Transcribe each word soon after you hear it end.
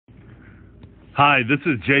Hi, this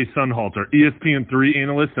is Jay Sunhalter, ESPN3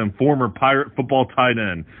 analyst and former Pirate football tight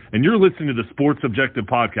end, and you're listening to the Sports Objective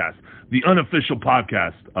Podcast, the unofficial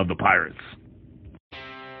podcast of the Pirates.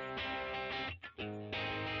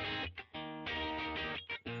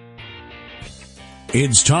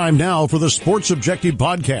 It's time now for the Sports Objective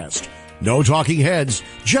Podcast. No talking heads,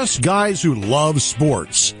 just guys who love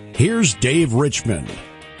sports. Here's Dave Richmond.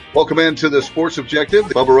 Welcome into the Sports Objective.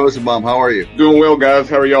 Bubba Rosenbaum, how are you? Doing well, guys.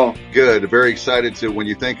 How are y'all? Good. Very excited to, when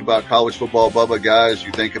you think about college football, Bubba, guys,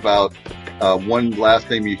 you think about one last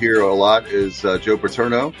name you hear a lot is Joe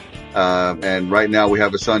Paterno. And right now we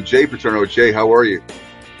have a son, Jay Paterno. Jay, how are you?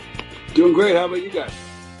 Doing great. How about you guys?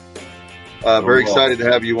 Very excited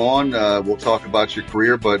to have you on. We'll talk about your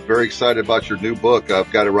career, but very excited about your new book.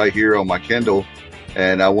 I've got it right here on my Kindle.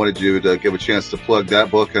 And I wanted you to give a chance to plug that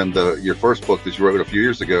book and your first book that you wrote a few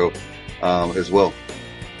years ago as well.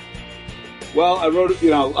 Well, I wrote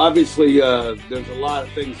it, obviously there's a lot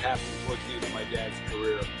of things happening towards the end of my dad's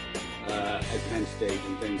career at Penn State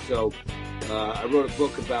and things. So I wrote a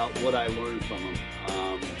book about what I learned from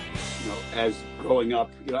him. As growing up,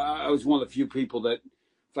 I was one of the few people that,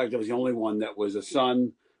 in fact, I was the only one that was a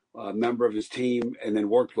son, a member of his team, and then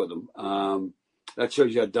worked with him. That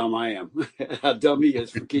shows you how dumb I am, how dumb he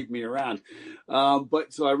is for keeping me around.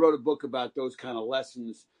 But so I wrote a book about those kind of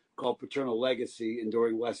lessons called Paterno Legacy,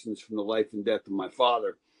 Enduring Lessons from the Life and Death of My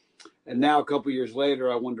Father. And now a couple of years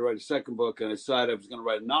later, I wanted to write a second book, and I decided I was going to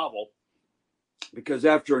write a novel because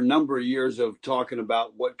after a number of years of talking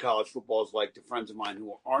about what college football is like to friends of mine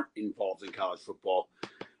who aren't involved in college football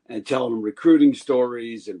and telling them recruiting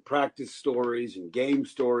stories and practice stories and game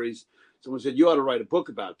stories, someone said, you ought to write a book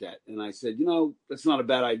about that. And I said, that's not a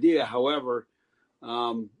bad idea. However,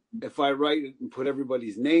 if I write it and put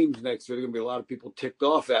everybody's names next to it, there are going to be a lot of people ticked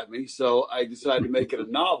off at me. So I decided to make it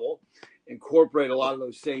a novel, incorporate a lot of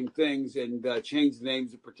those same things, and change the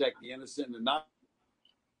names to protect the innocent and the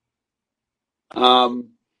not.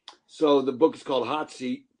 So the book is called Hot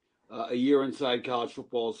Seat, A Year Inside College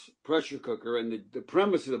Football's Pressure Cooker. And the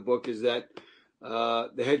premise of the book is that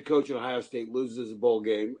the head coach at Ohio State loses a bowl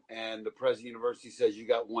game, and the president of the university says, you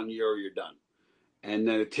got 1 year or you're done. And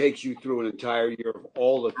then it takes you through an entire year of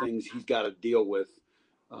all the things he's got to deal with,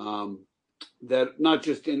 that not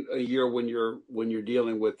just in a year when you're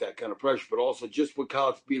dealing with that kind of pressure, but also just what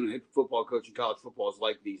being a head football coach in college football is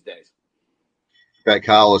like these days. In fact,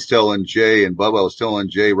 Kyle was telling Jay and Bubba, I was telling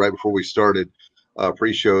Jay right before we started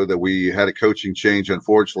pre-show that we had a coaching change,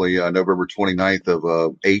 unfortunately, November 29th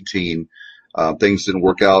of 18. Things didn't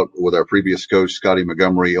work out with our previous coach, Scotty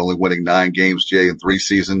Montgomery, only winning 9 games, Jay, in 3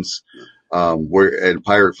 seasons. We're in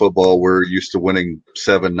Pirate football, we're used to winning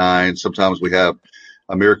 7, 9. Sometimes we have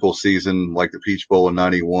a miracle season like the Peach Bowl in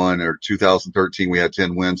 91 or 2013, we had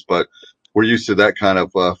 10 wins, but we're used to that kind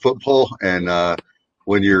of football. And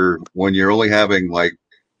when you're only having like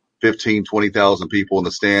 15, 20,000 people in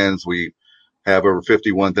the stands, we have over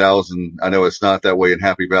 51,000. I know it's not that way in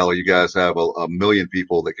Happy Valley. You guys have a million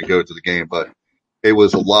people that can go to the game, but it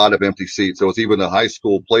was a lot of empty seats. So it's even a high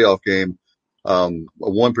school playoff game,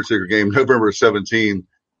 one particular game, November 17,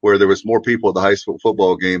 where there was more people at the high school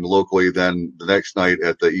football game locally than the next night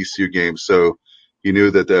at the ECU game. So you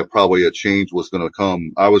knew that probably a change was going to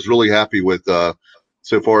come. I was really happy with,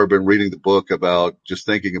 so far I've been reading the book about just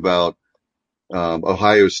thinking about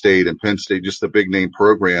Ohio State and Penn State, just the big name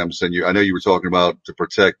programs. And I know you were talking about to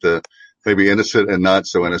protect the maybe innocent and not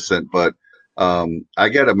so innocent, but I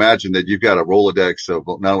got to imagine that you've got a Rolodex of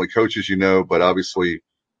not only coaches, but obviously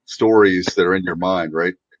stories that are in your mind,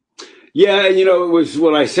 right? Yeah. It was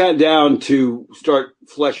when I sat down to start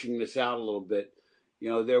fleshing this out a little bit,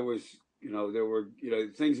 there were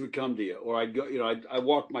things would come to you, or I'd go, I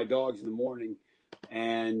walk my dogs in the morning.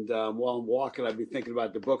 And while I'm walking, I'd be thinking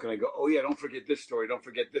about the book, and I go, oh, yeah, don't forget this story. Don't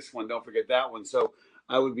forget this one. Don't forget that one. So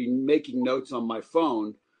I would be making notes on my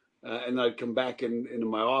phone, and I'd come back into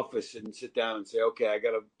my office and sit down and say, okay,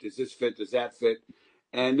 does this fit? Does that fit?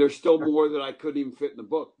 And there's still more that I couldn't even fit in the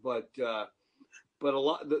book. But a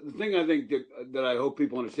lot. The thing I think that I hope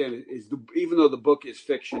people understand is even though the book is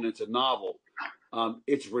fiction, it's a novel.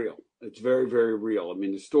 It's real. It's very, very real. I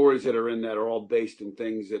mean, the stories that are in that are all based in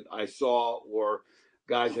things that I saw or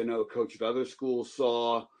guys I know coach at other schools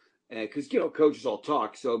saw. And because, coaches all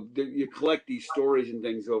talk. So you collect these stories and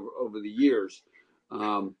things over the years.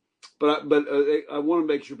 But I want to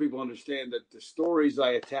make sure people understand that the stories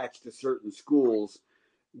I attach to certain schools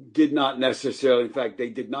did not necessarily, in fact, they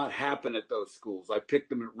did not happen at those schools. I picked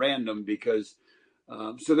them at random because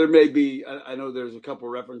so there may be, I know there's a couple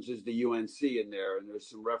of references to UNC in there, and there's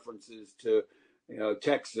some references to,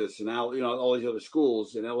 Texas and all these other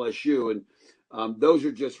schools and LSU. And Those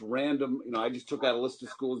are just random. I just took out a list of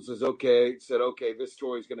schools and said, okay, this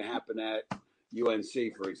story is going to happen at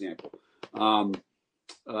UNC, for example.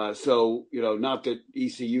 So, not that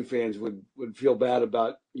ECU fans would feel bad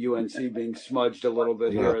about UNC being smudged a little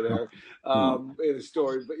bit here or there in the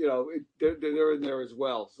story, but, they're in there as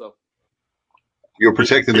well. So You're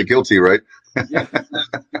protecting the guilty, right? yeah.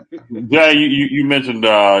 Jay, you mentioned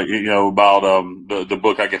about the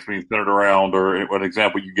book, I guess, being centered around, or an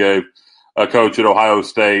example you gave, a coach at Ohio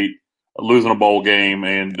State losing a bowl game,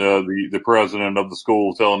 and the president of the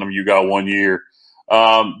school telling him you got 1 year.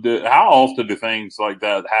 How often do things like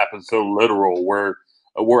that happen so literal, where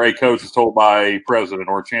a coach is told by a president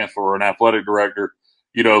or a chancellor or an athletic director,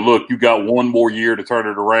 look, you got 1 more year to turn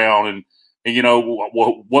it around, and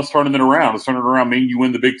what's turning it around? Does turning it around mean you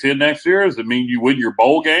win the Big Ten next year? Does it mean you win your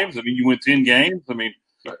bowl games? Does it mean you win 10 games? I mean,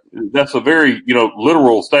 that's a very,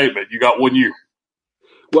 literal statement. You got 1 year.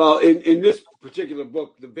 Well, in this particular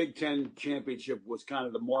book, the Big Ten championship was kind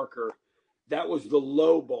of the marker. That was the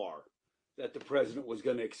low bar that the president was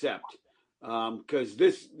going to accept. Because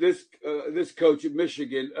this coach at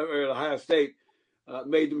Michigan, or at Ohio State,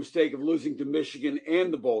 made the mistake of losing to Michigan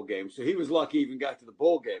and the bowl game. So he was lucky he even got to the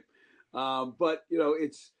bowl game. But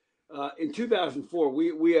it's in 2004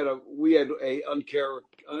 we had a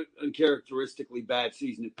uncharacteristically bad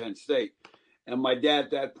season at Penn State, and my dad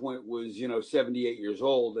at that point was 78 years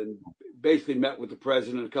old, and basically met with the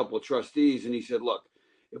president and a couple of trustees, and he said, "Look,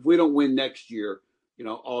 if we don't win next year,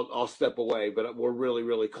 I'll step away, but we're really,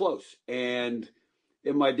 really close." And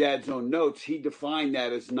in my dad's own notes, he defined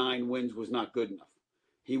that as 9 wins was not good enough.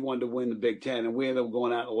 He wanted to win the Big Ten, and we ended up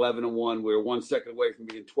going out 11-1. We were 1 second away from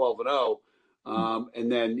being 12-0.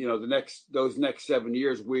 And then, those next 7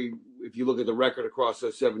 years, if you look at the record across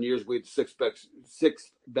those 7 years, we had the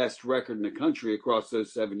sixth best record in the country across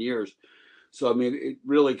those 7 years. So, I mean, it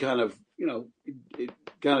really kind of, it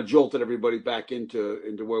kind of jolted everybody back into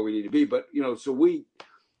where we need to be. But,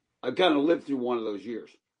 I've kind of lived through one of those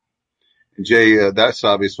years. Jay, that's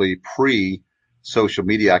obviously pre-social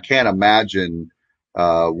media. I can't imagine.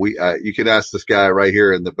 You could ask this guy right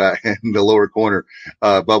here in the back, in the lower corner,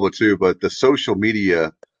 Bubba too, but the social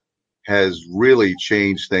media has really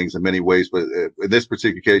changed things in many ways. But in this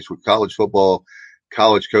particular case with college football,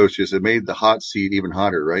 college coaches, it made the hot seat even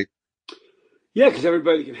hotter, right? Yeah, because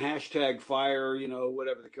everybody can hashtag fire,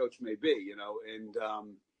 whatever the coach may be, and,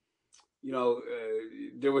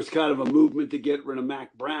 there was kind of a movement to get rid of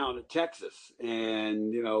Mac Brown at Texas,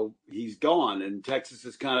 and, he's gone, and Texas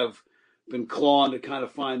has kind of been clawing to kind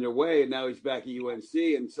of find their way, and now he's back at UNC,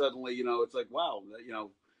 and suddenly, it's like, wow,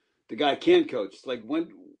 the guy can coach. It's like, when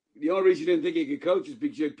the only reason you didn't think he could coach is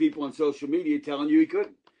because you had people on social media telling you he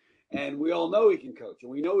couldn't. And we all know he can coach, and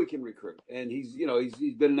we know he can recruit, and he's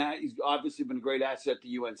obviously been a great asset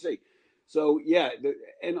to UNC. So yeah,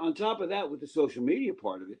 and on top of that, with the social media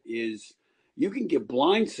part of it, is you can get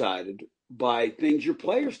blindsided by things your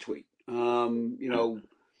players tweet. I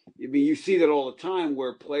mean, you see that all the time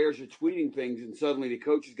where players are tweeting things, and suddenly the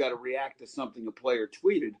coach has got to react to something a player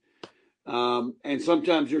tweeted. And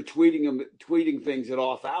sometimes you're tweeting things at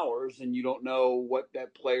off hours, and you don't know what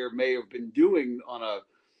that player may have been doing on a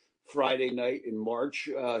Friday night in March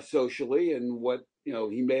socially, and what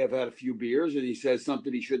he may have had a few beers, and he says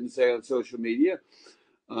something he shouldn't say on social media.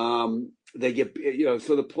 They get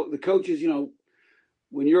so the coaches,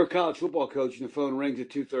 when you're a college football coach and the phone rings at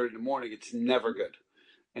 2:30 in the morning, it's never good,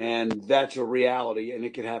 and that's a reality, and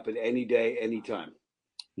it can happen any day, anytime.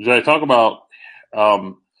 Jay, talk about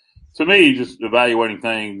to me just evaluating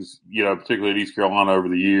things, particularly at East Carolina over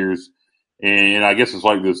the years, and I guess it's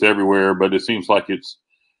like this everywhere, but it seems like it's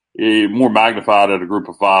more magnified at a group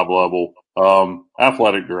of 5 level,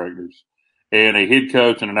 athletic directors, and a head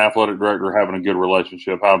coach and an athletic director having a good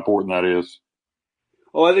relationship, how important that is.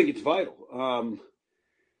 Oh, I think it's vital.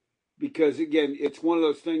 Because again, it's one of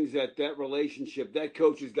those things that relationship, that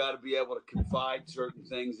coach has got to be able to confide certain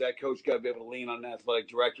things. That coach got to be able to lean on an athletic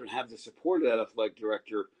director and have the support of that athletic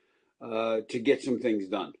director to get some things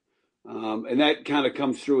done. And that kind of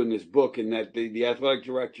comes through in this book, in that the athletic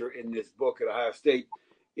director in this book at Ohio State,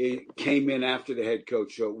 it came in after the head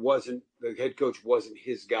coach. So the head coach wasn't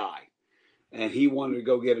his guy. And he wanted to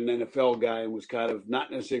go get an NFL guy, and was kind of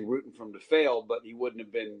not necessarily rooting for him to fail, but he wouldn't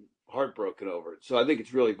have been heartbroken over it. So I think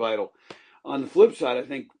it's really vital. On the flip side, I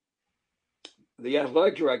think the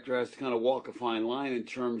athletic director has to kind of walk a fine line in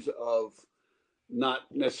terms of not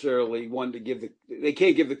necessarily wanting to they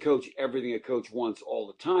can't give the coach everything a coach wants all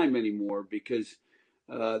the time anymore, because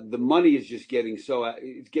the money is just getting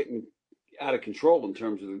it's getting out of control in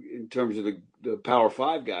terms of the Power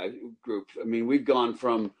 5 guys groups. I mean, we've gone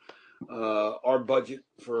from our budget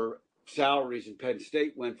for salaries in Penn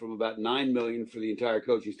State went from about $9 million for the entire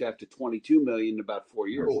coaching staff to $22 million in about 4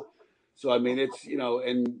 years. So I mean, it's,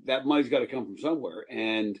 and that money's got to come from somewhere.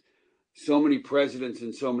 And so many presidents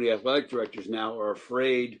and so many athletic directors now are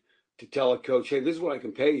afraid to tell a coach, hey, this is what I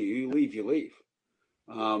can pay you. You leave, you leave.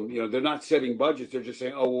 They're not setting budgets. They're just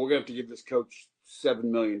saying, oh, well, we're going to have to give this coach $7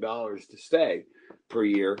 million to stay per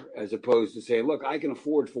year, as opposed to saying, look, I can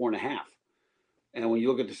afford 4.5. And when you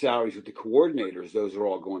look at the salaries with the coordinators, those are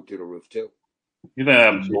all going through the roof too. You think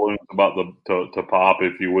that balloons about to pop,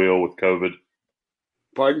 if you will, with COVID?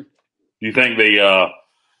 Pardon? Do you think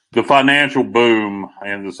the financial boom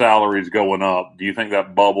and the salaries going up, do you think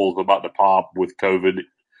that bubble's about to pop with COVID,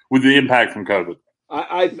 with the impact from COVID?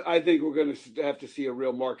 I think we're going to have to see a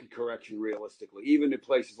real market correction realistically, even in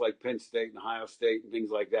places like Penn State and Ohio State and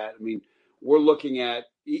things like that. I mean, we're looking at,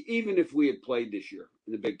 even if we had played this year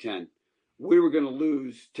in the Big Ten, we were going to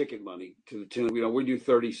lose ticket money to the tune, we do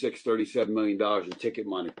 $37 million in ticket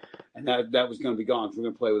money, and that was going to be gone. So we're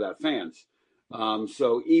going to play without fans.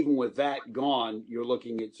 So even with that gone, you're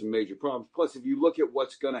looking at some major problems. Plus, if you look at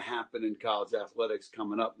what's going to happen in college athletics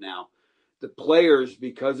coming up now, the players,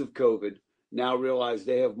 because of COVID, now realize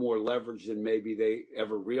they have more leverage than maybe they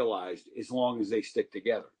ever realized, as long as they stick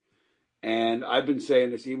together. And I've been saying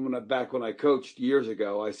this even back when I coached years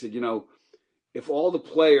ago. I said, if all the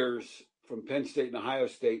players from Penn State and Ohio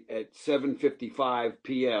State at 7:55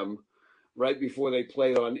 p.m., right before they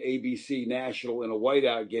played on ABC National in a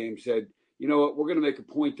whiteout game, said, you know what, we're going to make a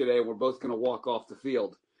point today, and we're both going to walk off the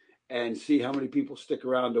field and see how many people stick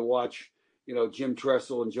around to watch, Jim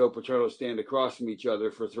Tressel and Joe Paterno stand across from each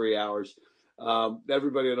other for 3 hours.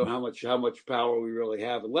 Everybody will know how much power we really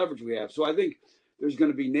have and leverage we have. So I think there's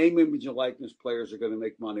going to be name, image, and likeness players are going to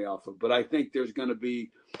make money off of. But I think there's going to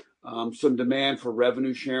be some demand for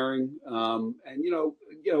revenue sharing, and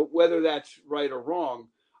whether that's right or wrong,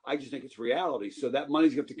 I just think it's reality. So that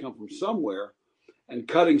money's going to have to come from somewhere. And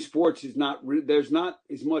cutting sports is not. There's not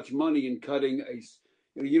as much money in cutting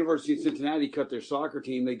the University of Cincinnati cut their soccer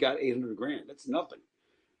team. They got $800,000. That's nothing.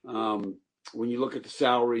 When you look at the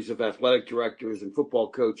salaries of athletic directors and football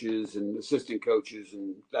coaches and assistant coaches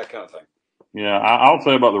and that kind of thing. Yeah, I'll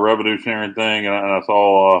say about the revenue sharing thing, and I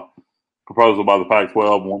saw a proposal by the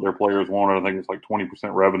Pac-12 and what their players wanted. I think it's like 20%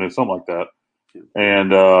 revenue, something like that. Yeah.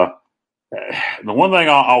 And the one thing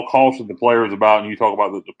I'll caution the players about, and you talk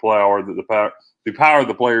about the power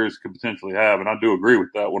the players could potentially have, and I do agree with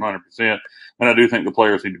that 100%. And I do think the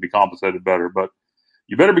players need to be compensated better, but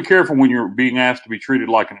you better be careful when you're being asked to be treated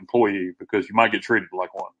like an employee, because you might get treated like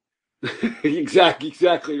one.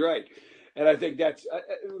 Exactly right. And I think that's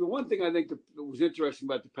the one thing I think that was interesting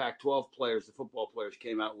about the Pac-12 players, the football players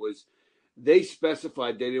came out, was they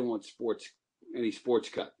specified they didn't want any sports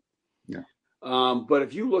cut. Yeah. But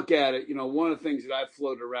if you look at it, one of the things that I've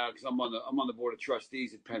floated around, because I'm on the board of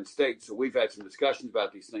trustees at Penn State, so we've had some discussions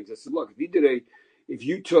about these things. I said, look, if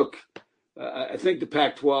you took, I think the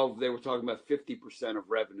Pac-12, they were talking about 50% of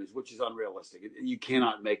revenues, which is unrealistic. You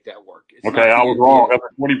cannot make that work. It's okay, I was wrong. I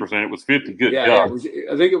was 20%. It was 50. Good. Yeah,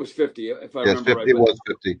 I think it was 50, if I remember 50, right. It was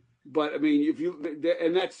 50. But I mean,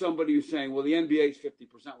 and that's somebody who's saying, well, the NBA is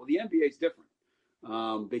 50%. Well, the NBA is different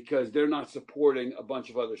because they're not supporting a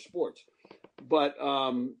bunch of other sports. But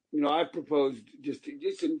I've proposed just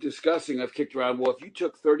in discussing, I've kicked around. Well, if you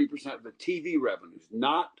took 30% of the TV revenues,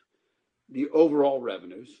 not the overall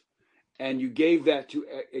revenues, and you gave that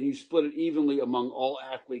and you split it evenly among all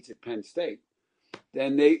athletes at Penn State,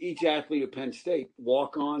 then each athlete at Penn State,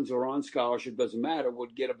 walk-ons or on scholarship, doesn't matter,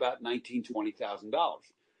 would get about $19,000-$20,000.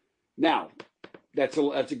 Now, that's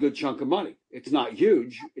a good chunk of money. It's not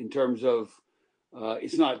huge in terms of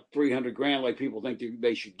it's not $300,000 like people think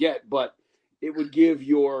they should get, but it would give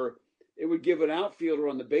an outfielder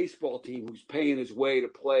on the baseball team who's paying his way to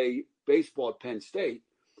play baseball at Penn State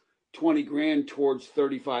 $20,000 towards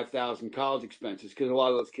 35,000 college expenses, because a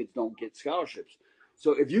lot of those kids don't get scholarships.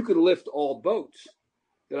 So if you could lift all boats,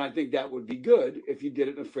 then I think that would be good if you did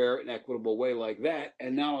it in a fair and equitable way like that.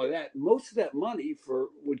 And not only that, most of that money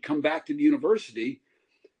would come back to the university,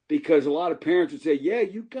 because a lot of parents would say, yeah,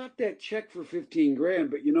 you got that check for $15,000,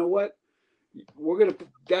 but you know what?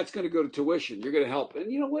 That's going to go to tuition. You're going to help. And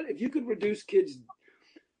you know what? If you could reduce kids'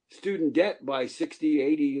 student debt by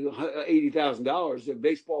 $80,000, a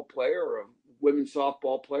baseball player or a women's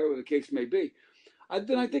softball player, whatever the case may be,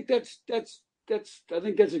 then I think that's a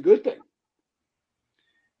good thing.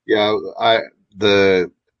 Yeah,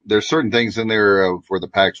 there's certain things in there for the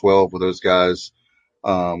Pac-12 with those guys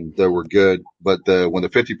that were good, but when the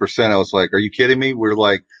 50%, I was like, are you kidding me? We're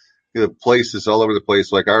like, the place is all over the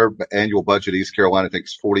place. Like our annual budget, East Carolina, I think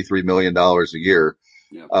is $43 million a year.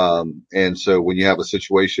 Yeah. And so when you have a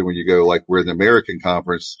situation when you go like we're in the American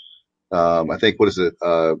Conference, I think what is it,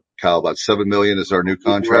 Kyle? About 7 million is our new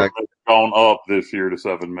contract. Revenue's gone up this year to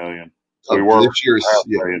 7 million. We were This year's,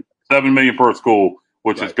 yeah, 7 million per school,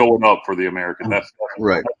 which is Right. going up for the American. That's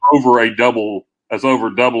right. over a double. That's over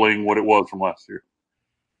doubling what it was from last year.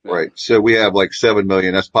 Yeah. Right. So we have like 7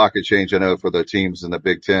 million. That's pocket change, I know, for the teams in the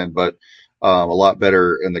Big Ten, but a lot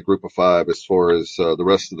better in the group of five as far as the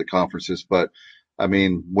rest of the conferences. But I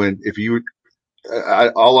mean,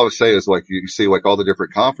 all I would say is like you see like all the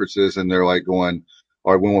different conferences and they're like going,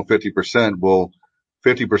 all right, we want 50%. Well,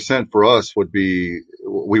 50% for us would be,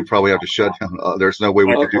 we probably have to shut down. There's no way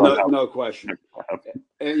we Oh, could do that. no question.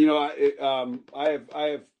 And you know, I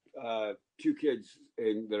have two kids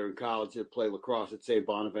that are in college that play lacrosse at St.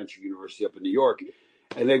 Bonaventure University up in New York,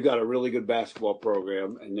 and they've got a really good basketball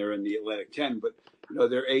program, and they're in the Atlantic 10. But you know,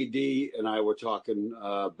 their AD and I were talking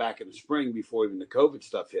back in the spring before even the COVID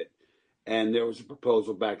stuff hit, and there was a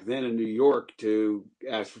proposal back then in New York to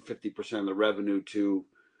ask for 50% of the revenue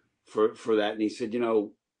for that, and he said, you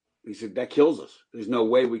know, he said, that kills us. There's no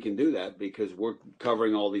way we can do that because we're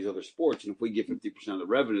covering all these other sports. And if we get 50% of the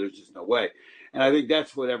revenue, there's just no way. And I think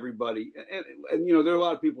that's what everybody, and you know, there are a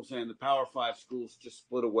lot of people saying the Power Five schools just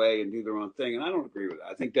split away and do their own thing. And I don't agree with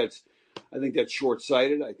that. I think that's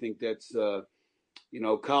short-sighted. I think that's, you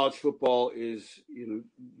know, college football is, you know,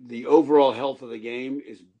 the overall health of the game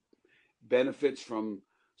is benefits from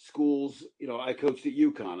schools. You know, I coached at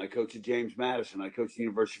UConn, I coached at James Madison, I coached at the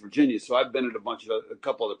University of Virginia. So I've been at a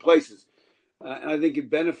couple other places. And I think it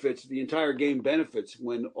benefits, the entire game benefits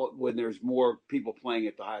when there's more people playing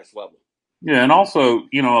at the highest level. Yeah, and also,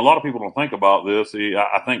 you know, a lot of people don't think about this.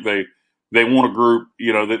 I think they want to group,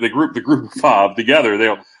 you know, they group the group of five together.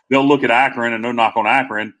 They'll look at Akron and no knock on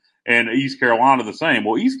Akron and East Carolina the same.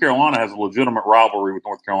 Well, East Carolina has a legitimate rivalry with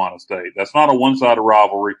North Carolina State. That's not a one-sided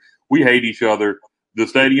rivalry. We hate each other. The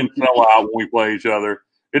stadiums sell out when we play each other.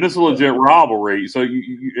 It is a legit rivalry. So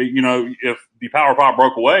you know, if the Power Five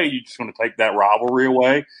broke away, you're just going to take that rivalry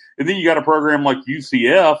away. And then you got a program like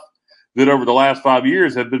UCF that over the last 5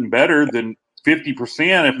 years have been better than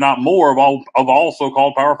 50%, if not more, of all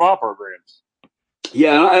so-called Power Five programs.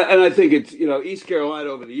 Yeah, and I think it's, you know, East Carolina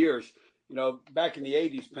over the years, you know, back in the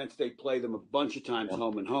 80s, Penn State played them a bunch of times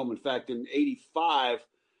home and home. In fact, in 85,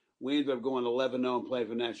 we ended up going 11-0 and playing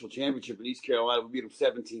for the national championship. In East Carolina, we beat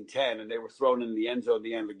them 17-10, and they were thrown in the end zone at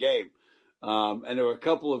the end of the game. And there were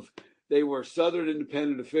they were Southern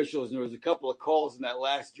Independent officials, and there was a couple of calls in that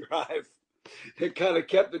last drive that kind of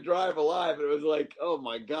kept the drive alive. And it was like, oh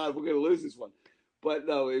my God, we're going to lose this one. But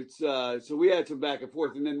no, it's so we had some back and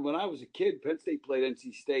forth. And then when I was a kid, Penn State played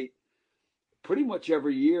NC State pretty much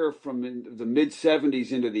every year from the mid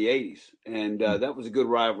 70s into the 80s. And that was a good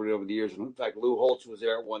rivalry over the years. In fact, Lou Holtz was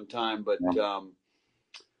there at one time. But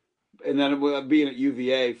and then being at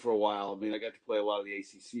UVA for a while, I mean, I got to play a lot of the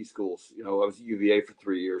ACC schools. You know, I was at UVA for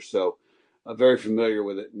 3 years. So I'm very familiar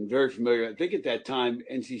with it and very familiar. I think at that time,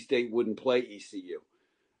 NC State wouldn't play ECU.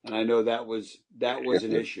 And I know that was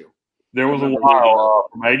an issue. There was a while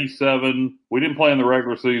from 87. We didn't play in the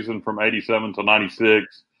regular season from 87 to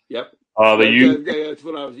 96. Yep. That's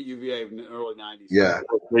when I was at UVA in the early 90s. Yeah.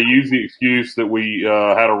 They used the excuse that we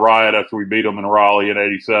had a riot after we beat them in Raleigh in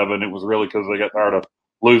 87. It was really because they got tired of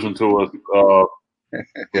losing to us.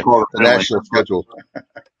 The national schedule.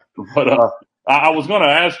 But I was going to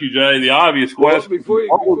ask you, Jay, the obvious question. Before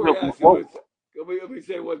you ask, let me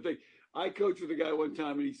say one thing. I coached with a guy one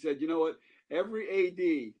time, and he said, you know what? Every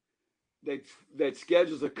AD that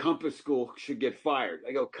schedules a Compass school should get fired.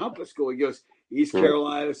 I go, Compass school? He goes, East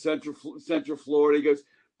Carolina, Central Florida. He goes,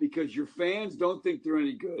 because your fans don't think they're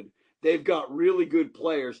any good. They've got really good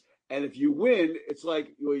players. And if you win, it's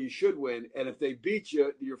like, well, you should win. And if they beat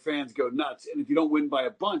you, your fans go nuts. And if you don't win by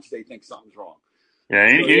a bunch, they think something's wrong.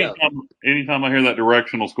 Yeah, anytime I hear that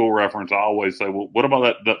directional school reference, I always say, well, what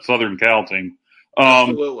about that Southern Cal team?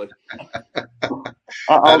 Absolutely.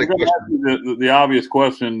 I was going to ask you the obvious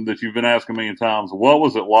question that you've been asking me times. What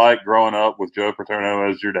was it like growing up with Joe Paterno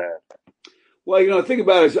as your dad? Well, you know, the thing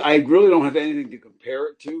about it is I really don't have anything to compare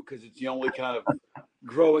it to because it's the only kind of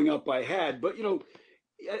growing up I had. But, you know,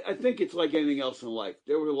 I think it's like anything else in life.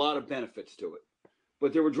 There were a lot of benefits to it,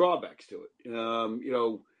 but there were drawbacks to it. You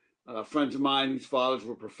know, friends of mine whose fathers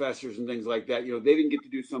were professors and things like that, you know, they didn't get to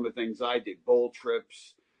do some of the things I did. Bowl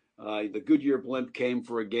trips. The Goodyear blimp came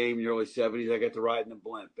for a game in the early 70s. I got to ride in the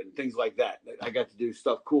blimp and things like that. I got to do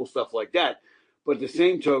cool stuff like that. But at the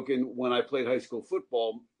same token, when I played high school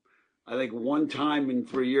football, I think one time in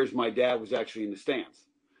 3 years, my dad was actually in the stands.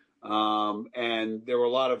 And there were a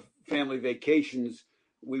lot of family vacations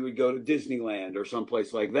we would go to Disneyland or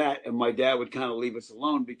someplace like that, and my dad would kind of leave us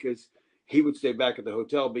alone because he would stay back at the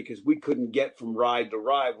hotel because we couldn't get from ride to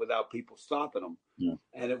ride without people stopping him. Yeah.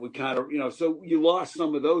 And it would kind of, so you lost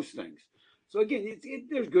some of those things. So again,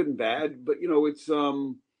 there's good and bad, but it's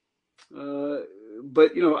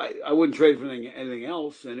but I wouldn't trade for anything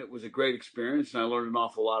else, and it was a great experience, and I learned an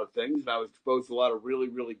awful lot of things, and I was exposed to a lot of really,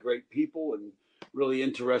 really great people and really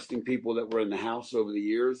interesting people that were in the house over the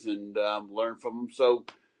years, and learned from them. So,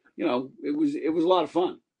 it was a lot of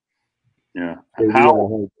fun. Yeah.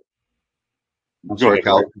 I'm Go sorry, ahead,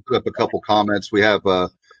 Kyle. Greg. Put up a couple comments. We have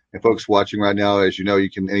and folks watching right now. As you know, you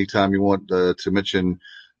can anytime you want to mention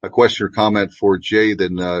a question or comment for Jay,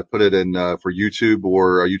 then put it in for YouTube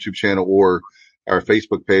or our YouTube channel or our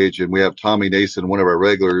Facebook page. And we have Tommy Nason, one of our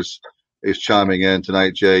regulars, is chiming in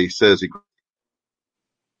tonight. Jay says he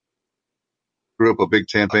grew up a Big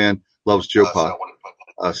Ten fan, loves Joe Pa.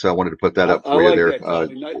 So I wanted to put that up I for you like there. that,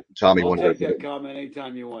 Tommy. Tommy I'll wanted take that comment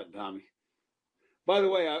anytime you want, Tommy. By the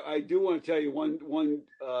way, I do want to tell you one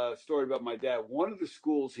story about my dad. One of the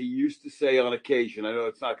schools he used to say on occasion, I know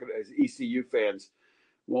it's not going to, as ECU fans,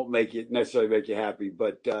 won't necessarily make you happy,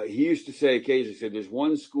 but he used to say occasionally, said there's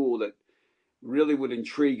one school that really would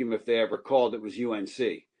intrigue him if they ever called, it was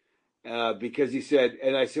UNC. Because he said,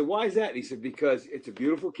 and I said, why is that? And he said, because it's a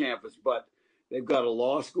beautiful campus, but they've got a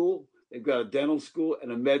law school, they've got a dental school,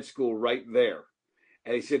 and a med school right there.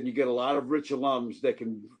 And he said, you get a lot of rich alums that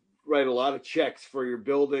can write a lot of checks for your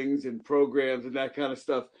buildings and programs and that kind of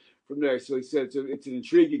stuff from there. So he said it's an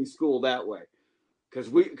intriguing school that way.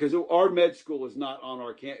 Because our med school is not on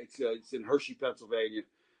our campus. It's in Hershey, Pennsylvania.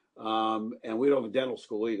 And we don't have a dental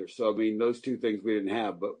school either. So, I mean, those two things we didn't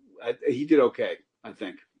have. But he did okay, I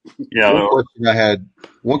think. Yeah.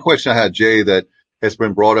 One question I had, Jay, that has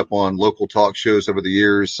been brought up on local talk shows over the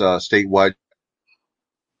years, statewide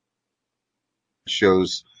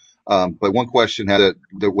shows. But one question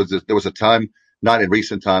there was a time, not in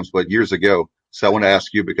recent times, but years ago. So I want to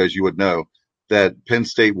ask you because you would know that Penn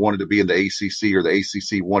State wanted to be in the ACC or the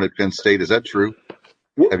ACC wanted Penn State. Is that true?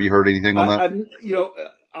 Have you heard anything on that?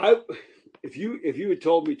 If you had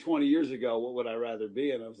told me 20 years ago, what would I rather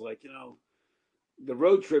be? And I was like, the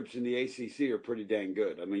road trips in the ACC are pretty dang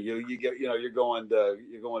good. I mean, you get, you're going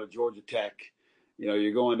to Georgia Tech,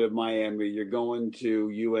 you're going to Miami, you're going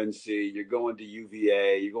to UNC, you're going to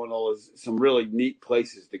UVA, you're going to all some really neat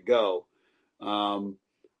places to go.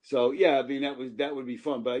 So yeah, I mean that would be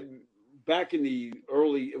fun. But back in the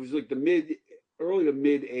it was like the early to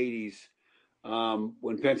mid '80s,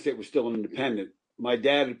 when Penn State was still an independent. My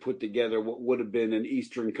dad had put together what would have been an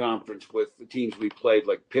Eastern Conference with the teams we played,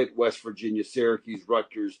 like Pitt, West Virginia, Syracuse,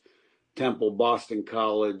 Rutgers, Temple, Boston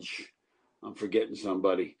College. I'm forgetting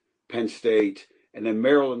somebody. Penn State. And then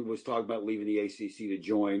Maryland was talking about leaving the ACC to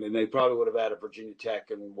join. And they probably would have added Virginia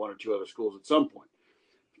Tech and one or two other schools at some point.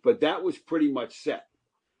 But that was pretty much set.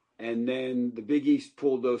 And then the Big East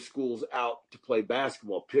pulled those schools out to play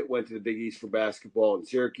basketball. Pitt went to the Big East for basketball, and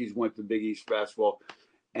Syracuse went to the Big East for basketball.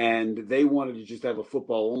 And they wanted to just have a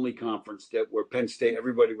football only conference where Penn State,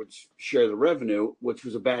 everybody would share the revenue, which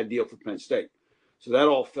was a bad deal for Penn State. So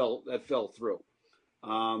that fell through.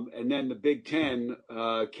 And then the Big Ten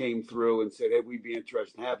came through and said, hey, we'd be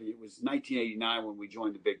interested in having it. It was 1989 when we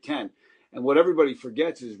joined the Big Ten. And what everybody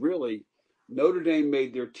forgets is really Notre Dame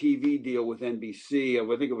made their TV deal with NBC,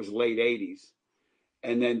 I think it was late 80s.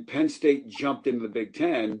 And then Penn State jumped into the Big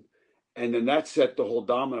Ten. And then that set the whole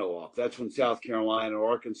domino off. That's when South Carolina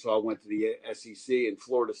or Arkansas went to the SEC and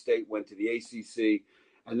Florida State went to the ACC.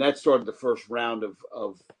 And that started the first round of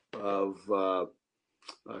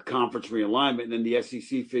conference realignment. And then the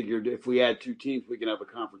SEC figured if we add two teams, we can have a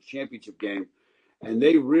conference championship game. And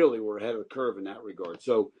they really were ahead of the curve in that regard.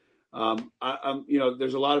 So,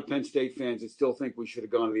 there's a lot of Penn State fans that still think we should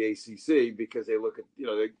have gone to the ACC because they look at,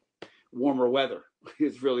 warmer weather.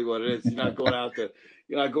 It's really what it is. You're not going out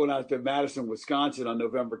to Madison, Wisconsin on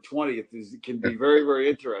November 20th. It can be very, very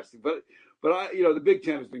interesting. But the Big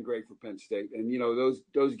Ten has been great for Penn State, and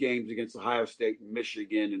those games against Ohio State and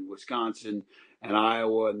Michigan and Wisconsin and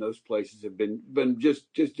Iowa and those places have been just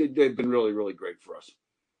they've been really, really great for us.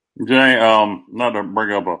 Jay, not to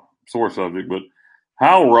bring up a sore subject, but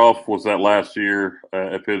how rough was that last year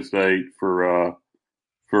at Penn State for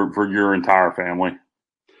your entire family?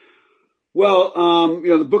 Well,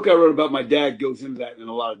 the book I wrote about my dad goes into that in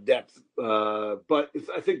a lot of depth. But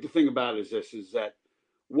I think the thing about it is that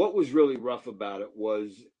what was really rough about it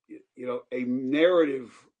was, a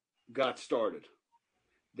narrative got started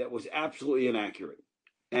that was absolutely inaccurate.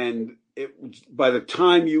 And by the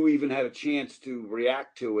time you even had a chance to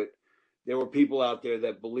react to it, there were people out there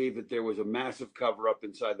that believed that there was a massive cover up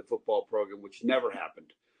inside the football program, which never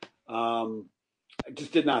happened. It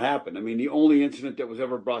just did not happen. I mean, the only incident that was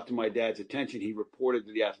ever brought to my dad's attention, he reported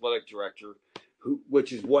to the athletic director,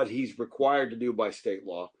 which is what he's required to do by state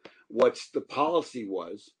law, what the policy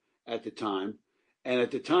was at the time. And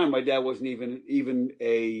at the time, my dad wasn't even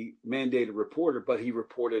a mandated reporter, but he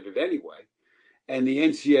reported it anyway. And the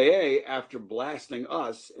NCAA, after blasting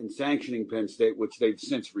us and sanctioning Penn State, which they've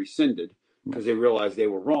since rescinded because they realized they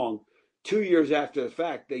were wrong, 2 years after the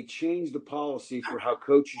fact, they changed the policy for how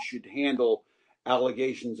coaches should handle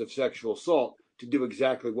allegations of sexual assault to do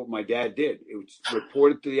exactly what my dad did. It was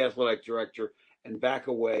reported to the athletic director and back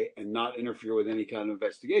away and not interfere with any kind of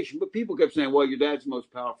investigation. But people kept saying, well, your dad's the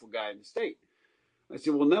most powerful guy in the state. I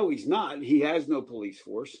said, well, no, he's not. He has no police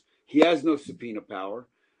force. He has no subpoena power.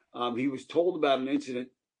 He was told about an incident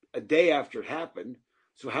a day after it happened.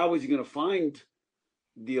 So how was he going to find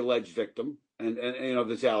the alleged victim and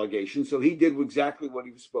this allegation? So he did exactly what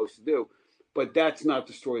he was supposed to do. But that's not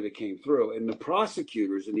the story that came through. And the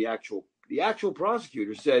prosecutors and the actual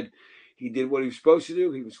prosecutor said he did what he was supposed to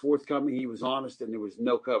do. He was forthcoming. He was honest, and there was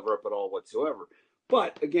no cover up at all whatsoever.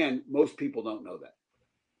 But again, most people don't know that.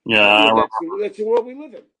 Yeah, that's the world we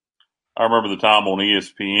live in. I remember the time on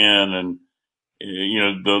ESPN and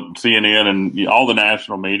the CNN and all the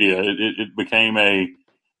national media. It became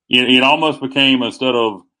it almost became, instead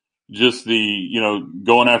of just the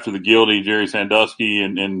going after the guilty Jerry Sandusky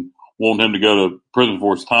and wanting him to go to prison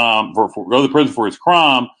for his time go to prison for his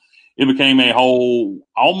crime, it became a whole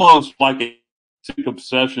almost like a sick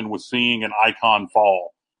obsession with seeing an icon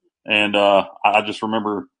fall. And I just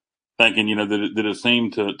remember thinking, that it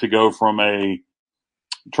seemed to go from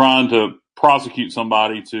trying to prosecute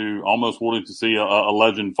somebody to almost wanting to see a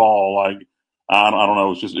legend fall. Like, I don't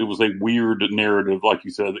know. It was a weird narrative, like you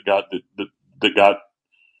said, that got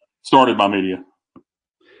started by media.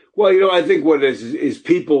 Well, I think what it is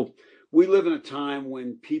people. We live in a time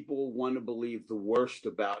when people want to believe the worst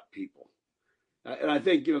about people, and I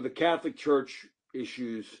think the Catholic Church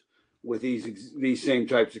issues with these same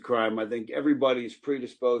types of crime. I think everybody is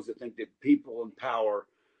predisposed to think that people in power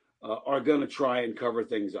are going to try and cover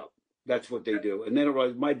things up. That's what they do. And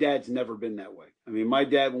then my dad's never been that way. I mean, my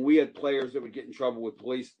dad, when we had players that would get in trouble with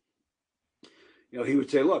police, he would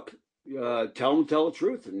say, look, tell them to tell the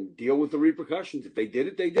truth and deal with the repercussions. If they did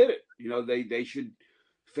it, they did it. They should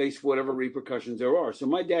face whatever repercussions there are. So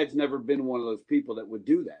my dad's never been one of those people that would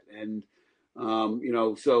do that. And,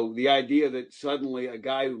 so the idea that suddenly a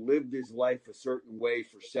guy who lived his life a certain way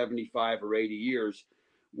for 75 or 80 years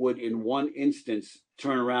would in one instance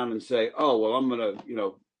turn around and say, oh, well, I'm going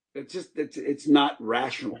to, it's not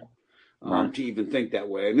rational to even think that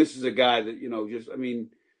way. And this is a guy that,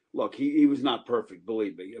 look, he was not perfect,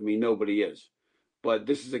 believe me. I mean, nobody is. But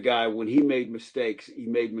this is a guy, when he made mistakes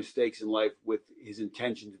in life with his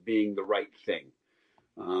intentions being the right thing.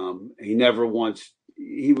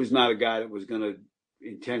 He was not a guy that was going to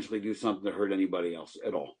intentionally do something to hurt anybody else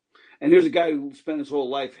at all. And there's a guy who spent his whole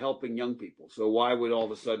life helping young people. So why would all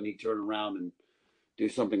of a sudden he turn around and do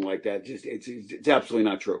something like that? It's absolutely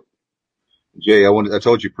not true. Jay, I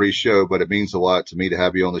told you pre-show, but it means a lot to me to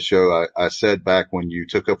have you on the show. I said back when you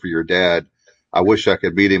took up for your dad, I wish I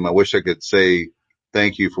could meet him. I wish I could say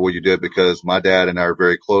thank you for what you did, because my dad and I are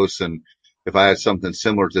very close. And if I had something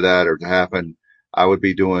similar to that or to happen, I would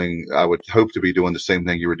hope to be doing the same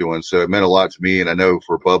thing you were doing. So it meant a lot to me. And I know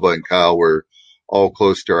for Bubba and Kyle, we're all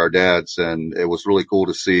close to our dads. And it was really cool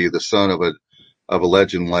to see the son of a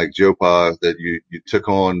legend like Joe Pa that you took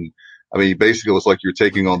on. I mean, basically it was like you're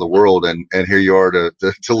taking on the world, and here you are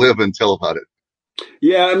to live and tell about it.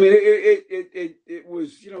 Yeah. I mean, it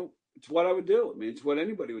was, it's what I would do. I mean, it's what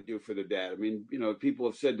anybody would do for their dad. I mean, people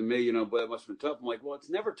have said to me, but it must have been tough. I'm like, well, it's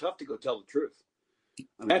never tough to go tell the truth.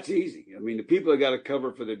 I mean, that's easy. I mean, the people that got to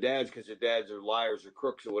cover for their dads because their dads are liars or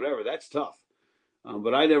crooks or whatever, that's tough.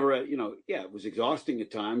 But I never, it was exhausting at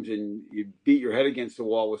times, and you beat your head against the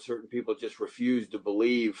wall with certain people that just refuse to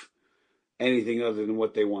believe anything other than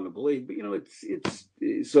what they want to believe. But,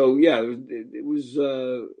 it was,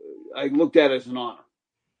 I looked at it as an honor,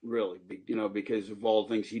 really, because of all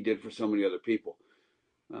the things he did for so many other people.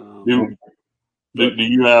 Do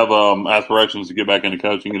you have aspirations to get back into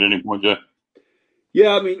coaching at any point, Jeff?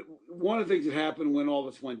 Yeah, I mean, one of the things that happened when all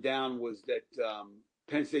this went down was that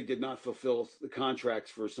Penn State did not fulfill the contracts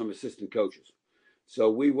for some assistant coaches. So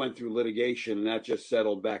we went through litigation, and that just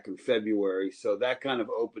settled back in February. So that kind of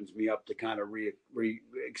opens me up to kind of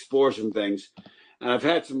explore some things. And I've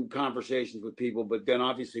had some conversations with people, but then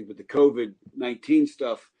obviously with the COVID-19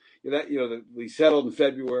 stuff, we settled in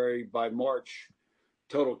February. By March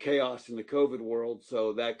total chaos in the COVID world.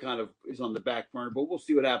 So that kind of is on the back burner, but we'll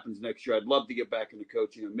see what happens next year. I'd love to get back into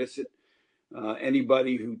coaching. I miss it.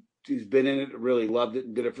 Anybody who's been in it really loved it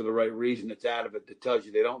and did it for the right reason that's out of it that tells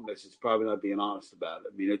you they don't miss it's probably not being honest about it.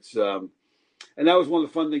 I mean, it's and that was one of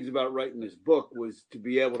the fun things about writing this book was to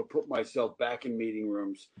be able to put myself back in meeting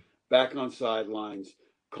rooms, back on sidelines,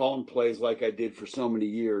 calling plays like I did for so many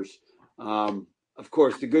years. Of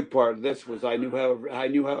course, the good part of this was I knew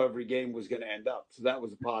how every game was going to end up, so that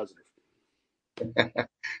was a positive.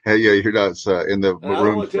 Hey, yeah, you're not in the And I don't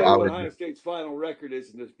room. want to tell you what Ohio State's final record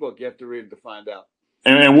is in this book. You have to read it to find out.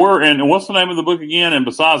 And what's the name of the book again? And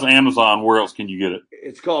besides Amazon, where else can you get it?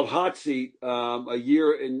 It's called Hot Seat, a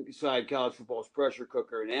year inside college football's pressure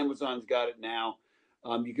cooker, and Amazon's got it now.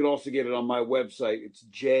 You can also get it on my website. It's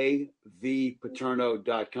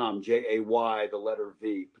jvpaterno.com, Jay, the letter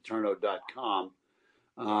V, paterno.com.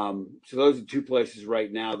 So those are two places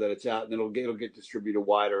right now that it's out, and it'll get distributed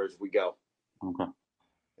wider as we go. Okay.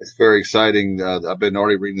 It's very exciting. I've been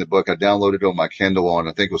already reading the book. I downloaded it on my Kindle on,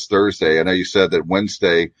 I think it was Thursday. I know you said that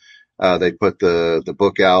Wednesday, they put the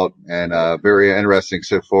book out, and very interesting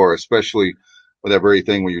so far, especially with that very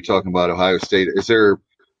thing when you're talking about Ohio State. Is there,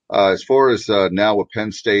 as far as now with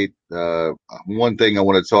Penn State, one thing I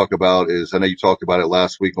want to talk about is, I know you talked about it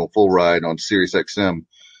last week on Full Ride on Sirius XM.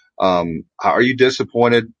 Are you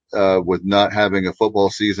disappointed with not having a football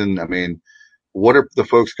season? I mean, what are the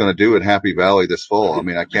folks going to do in Happy Valley this fall? I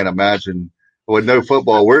mean, I can't imagine with no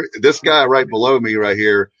football. This guy right below me right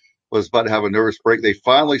here was about to have a nervous break. They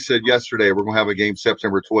finally said yesterday, we're going to have a game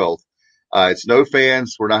September 12th. It's no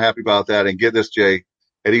fans. We're not happy about that. And get this, Jay,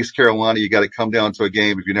 at East Carolina, you got to come down to a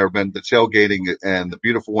game if you've never been. The tailgating and the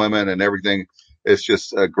beautiful women and everything. It's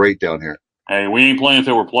just great down here. Hey, we ain't playing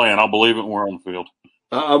until we're playing. I'll believe it when we're on the field.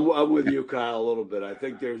 I'm with you, Kyle, a little bit. I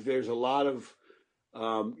think there's a lot of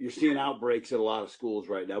you're seeing outbreaks at a lot of schools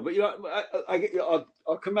right now. But I'll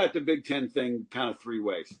come at the Big Ten thing kind of three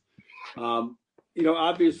ways.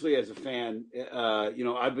 Obviously as a fan,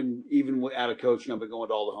 I've been even out of coaching. I've been going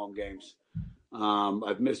to all the home games.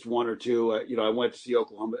 I've missed one or two. I went to see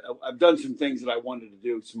Oklahoma. I've done some things that I wanted to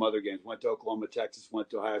do. Some other games. Went to Oklahoma, Texas. Went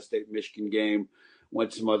to Ohio State, Michigan game.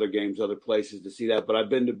 Went to some other games, other places to see that. But I've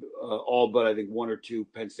been to all but I think one or two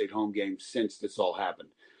Penn State home games since this all happened.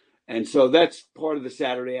 And so that's part of the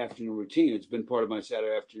Saturday afternoon routine. It's been part of my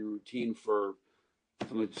Saturday afternoon routine from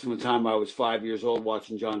the time I was 5 years old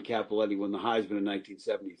watching John Cappelletti win the Heisman in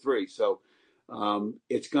 1973. So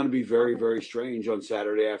it's going to be very, very strange on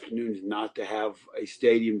Saturday afternoons not to have a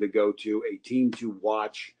stadium to go to, a team to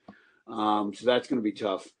watch. So that's going to be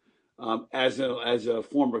tough. As a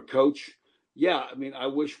former coach, yeah, I mean, I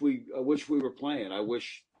wish we were playing. I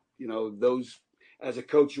wish, those as a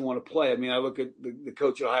coach you want to play. I mean, I look at the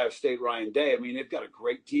coach at Ohio State, Ryan Day. I mean, they've got a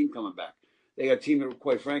great team coming back. They got a team that,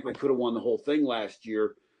 quite frankly, could have won the whole thing last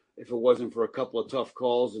year if it wasn't for a couple of tough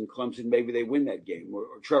calls and Clemson. Maybe they win that game. Or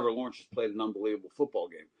Trevor Lawrence just played an unbelievable football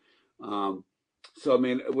game. So, I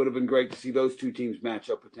mean, it would have been great to see those two teams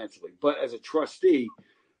match up potentially. But as a trustee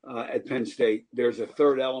at Penn State, there's a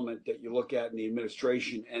third element that you look at in the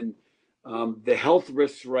administration. And the health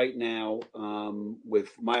risks right now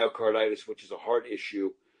with myocarditis, which is a heart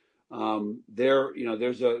issue,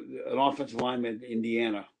 there's an offensive lineman in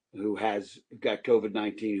Indiana who has got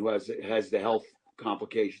COVID-19, who has the health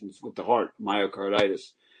complications with the heart,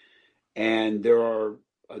 myocarditis. And there are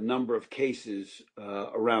a number of cases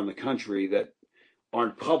around the country that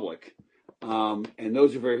aren't public. And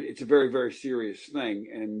those it's a very, very serious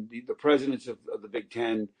thing. And the presidents of the Big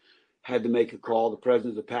Ten had to make a call. The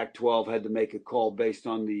presidents of Pac-12 had to make a call based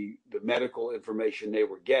on the medical information they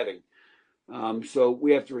were getting. So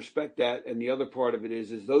we have to respect that. And the other part of it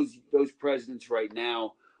is those presidents right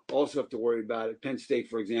now also have to worry about it. Penn State,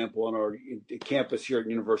 for example, on our campus here at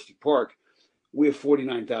University Park, we have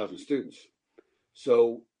 49,000 students.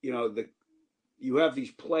 So, you have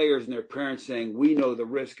these players and their parents saying, we know the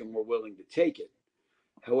risk and we're willing to take it.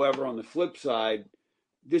 However, on the flip side,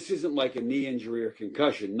 this isn't like a knee injury or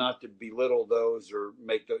concussion, not to belittle those or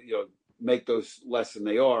make those less than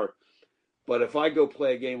they are. But if I go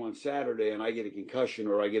play a game on Saturday and I get a concussion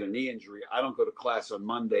or I get a knee injury, I don't go to class on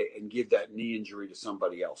Monday and give that knee injury to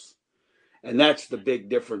somebody else. And that's the big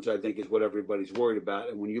difference, I think, is what everybody's worried about.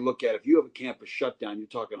 And when you look at, if you have a campus shutdown, you're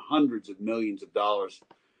talking hundreds of millions of dollars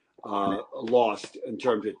lost in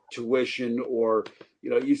terms of tuition, or,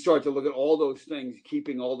 you start to look at all those things,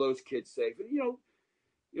 keeping all those kids safe.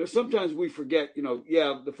 And, sometimes we forget,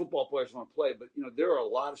 the football players want to play, but, there are a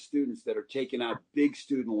lot of students that are taking out big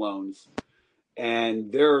student loans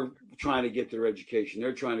and they're trying to get their education.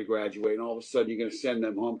 They're trying to graduate. And all of a sudden you're going to send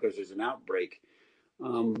them home because there's an outbreak.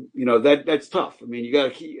 That's tough. I mean, you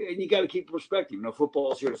got to keep perspective.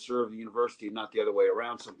 Football is here to serve the university, not the other way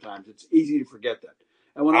around. Sometimes it's easy to forget that.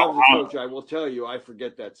 And when I was a coach, I will tell you, I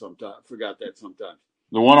forgot that sometimes.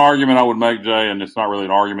 The one argument I would make, Jay, and it's not really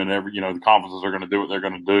an argument. The conferences are going to do what they're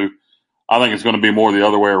going to do. I think it's going to be more the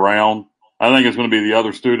other way around. I think it's going to be the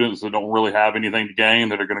other students that don't really have anything to gain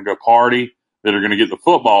that are going to go party, that are going to get the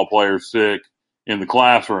football players sick in the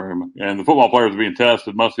classroom, and the football players are being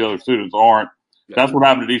tested. Most of the other students aren't. Yeah. That's what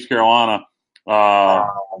happened at East Carolina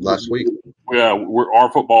last week. Yeah,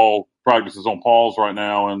 our football practice is on pause right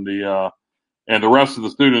now, and the rest of the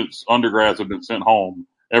students, undergrads, have been sent home.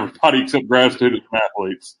 Everybody except grad students and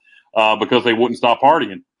athletes because they wouldn't stop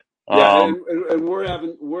partying. Yeah, and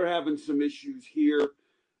we're having some issues here.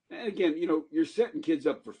 And again, you're setting kids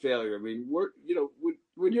up for failure. I mean,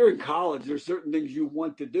 when you're in college, there's certain things you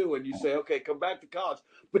want to do, and you say, okay, come back to college,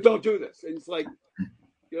 but don't do this. And it's like,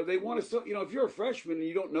 they want to, if you're a freshman and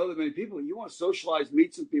you don't know that many people, you want to socialize,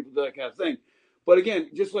 meet some people, that kind of thing. But again,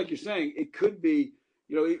 just like you're saying, it could be,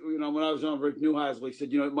 when I was on Rick Neuheisel, he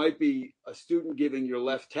said, it might be a student giving your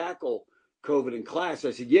left tackle COVID in class.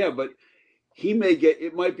 I said, yeah, but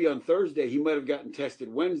it might be on Thursday. He might have gotten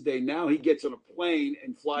tested Wednesday. Now he gets on a plane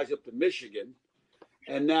and flies up to Michigan.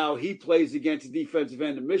 And now he plays against the defensive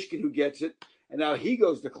end of Michigan who gets it. And now he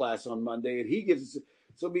goes to class on Monday and he gives it.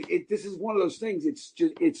 So this is one of those things. It's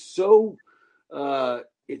so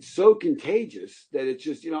contagious that it's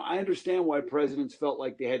just, I understand why presidents felt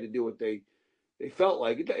like they had to do what they felt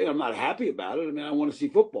like. I'm not happy about it. I mean, I want to see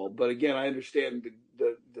football, but again, I understand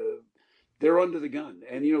they're under the gun,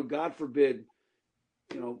 and God forbid,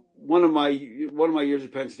 one of my years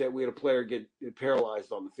at Penn State, we had a player get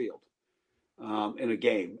paralyzed on the field in a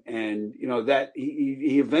game, and that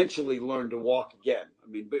he eventually learned to walk again. I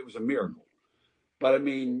mean, but it was a miracle. But I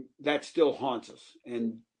mean, that still haunts us.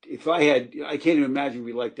 And if I can't even imagine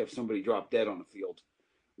we'd like to have somebody drop dead on the field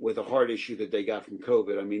with a heart issue that they got from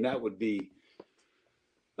COVID. I mean, that would be.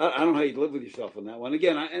 I don't know how you'd live with yourself on that one.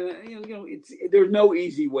 Again, there's no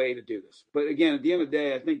easy way to do this. But again, at the end of the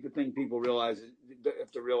day, I think the thing people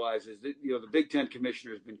have to realize is that the Big Ten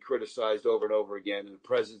commissioner has been criticized over and over again, and the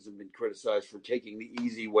presidents have been criticized for taking the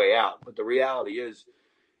easy way out. But the reality is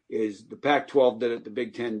the Pac-12 did it, the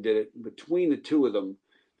Big Ten did it. Between the two of them,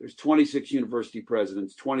 there's 26 university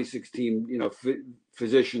presidents, 26 team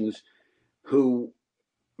physicians who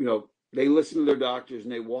they listened to their doctors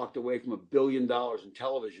and they walked away from $1 billion in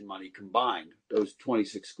television money combined, those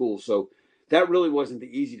 26 schools. So that really wasn't the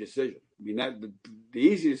easy decision. I mean, the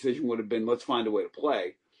easy decision would have been, let's find a way to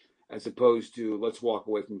play, as opposed to let's walk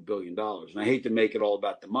away from $1 billion. And I hate to make it all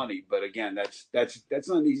about the money, but again, that's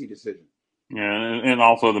not an easy decision. Yeah, and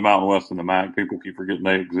also the Mountain West and the MAC, people keep forgetting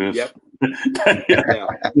they exist. Yep. Yeah.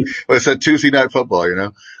 Well, it's a Tuesday night football,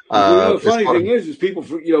 the funny thing is people,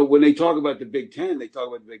 when they talk about the Big Ten, they talk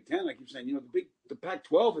about the Big Ten. I keep saying, the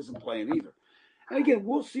Pac-12 isn't playing either. And again,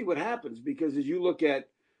 we'll see what happens, because as you look at,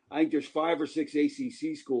 I think there's 5 or 6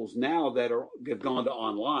 ACC schools now that have gone to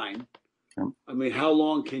online. I mean, how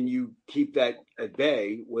long can you keep that at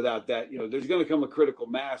bay without that? There's going to come a critical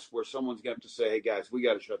mass where someone's going to have to say, hey, guys, we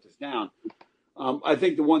got to shut this down. I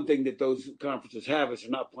think the one thing that those conferences have is they're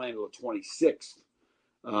not playing until the 26th.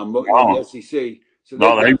 The SEC. So the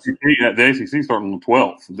ACC starting on the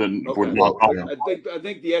 12th. I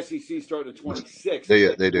think the SEC starting the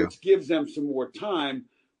 26th. They do. Which gives them some more time,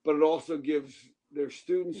 but it also gives their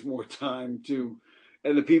students more time to.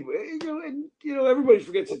 And the people, everybody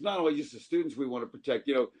forgets it's not only just the students we want to protect.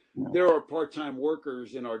 There are part-time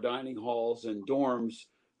workers in our dining halls and dorms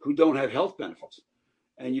who don't have health benefits.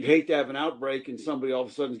 And you'd hate to have an outbreak and somebody all of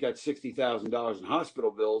a sudden's got $60,000 in hospital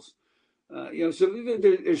bills. So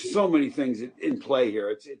there's so many things in play here.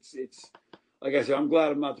 It's like I said, I'm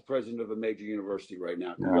glad I'm not the president of a major university right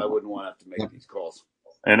now, because I wouldn't want to have to make these calls.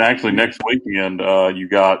 And actually, next weekend, you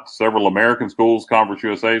got several American schools, Conference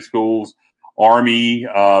USA schools, Army,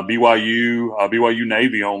 BYU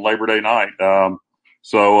Navy on Labor Day night.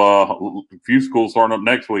 So a few schools starting up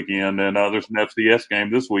next weekend, and there's an FCS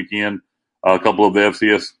game this weekend. A couple of the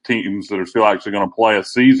FCS teams that are still actually going to play a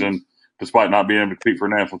season, despite not being able to compete for a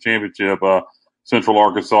national championship. Central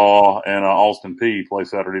Arkansas and Austin Peay play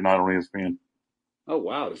Saturday night on ESPN. Oh,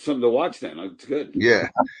 wow. There's something to watch then. It's good. Yeah.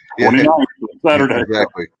 Saturday.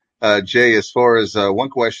 Exactly. Jay, as far as one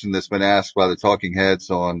question that's been asked by the talking heads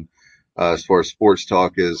on as far as sports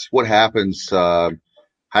talk is, what happens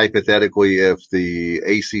hypothetically if the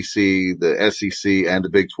ACC, the SEC, and the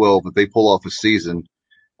Big 12, if they pull off a season,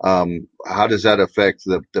 how does that affect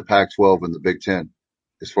the Pac-12 and the Big 10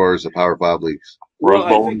 as far as the Power 5 leagues? Well,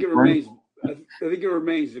 I think it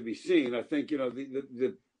remains to be seen. I think,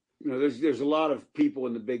 there's a lot of people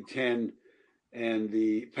in the Big Ten and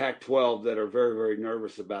the Pac-12 that are very, very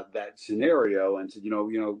nervous about that scenario. And said,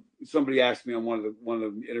 somebody asked me on one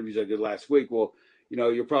of the interviews I did last week, well,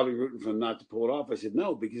 you're probably rooting for them not to pull it off. I said,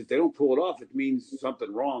 no, because if they don't pull it off, it means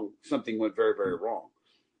something wrong. Something went very, very wrong.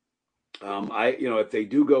 If they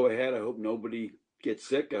do go ahead, I hope nobody gets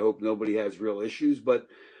sick. I hope nobody has real issues. But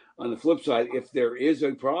on the flip side, if there is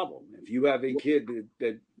a problem, if you have a kid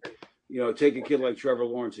that take a kid like Trevor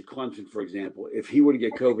Lawrence at Clemson, for example, if he were to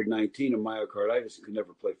get COVID-19 and myocarditis and could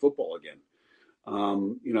never play football again,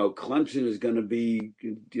 Clemson is going to be,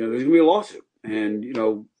 there's going to be a lawsuit. And,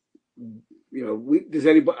 does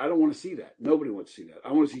anybody, I don't want to see that. Nobody wants to see that.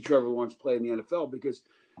 I want to see Trevor Lawrence play in the NFL because,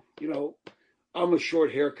 I'm a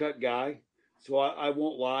short haircut guy, so I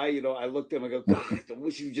won't lie. I looked at him and go, God, I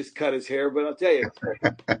wish he just cut his hair. But I'll tell you,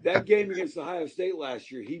 that game against Ohio State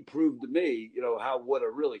last year, he proved to me, what a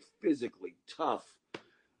really physically tough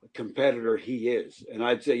competitor he is. And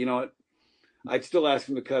I'd say, I'd still ask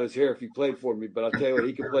him to cut his hair if he played for me. But I'll tell you what,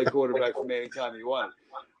 he can play quarterback for me anytime he wanted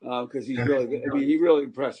because he's really good. He really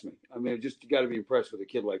impressed me. You got to be impressed with a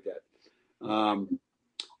kid like that.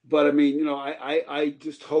 But I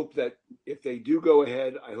just hope that if they do go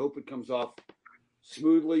ahead, I hope it comes off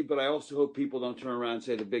smoothly. But I also hope people don't turn around and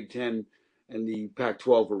say the Big Ten and the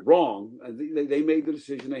Pac-12 were wrong. They made the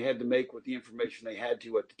decision they had to make with the information they had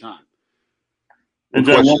to at the time. And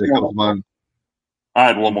Jay, I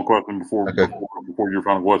had one more question before your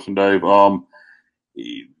final question, Dave. What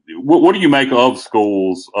do you make of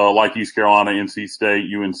schools like East Carolina, NC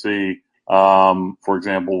State, UNC? For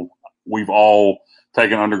example, we've all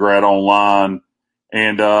taken undergrad online,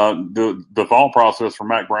 and the thought process for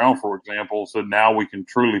Mac Brown, for example, said now we can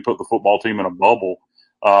truly put the football team in a bubble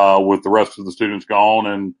with the rest of the students gone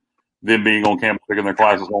and them being on campus taking their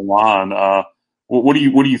classes online. What do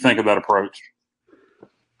you think of that approach?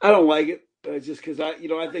 I don't like it. Just because I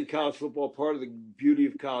think college football, part of the beauty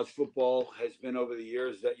of college football has been over the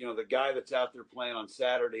years that, the guy that's out there playing on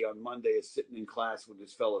Saturday, on Monday is sitting in class with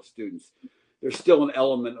his fellow students. There's still an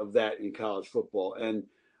element of that in college football. And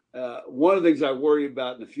one of the things I worry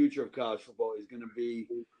about in the future of college football is going to be,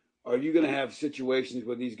 are you going to have situations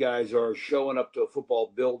where these guys are showing up to a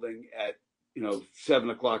football building at, 7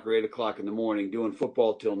 o'clock or 8 o'clock in the morning, doing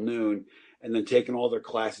football till noon, and then taking all their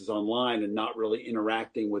classes online and not really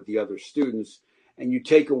interacting with the other students. And you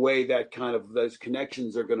take away that kind of those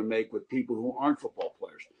connections they're going to make with people who aren't football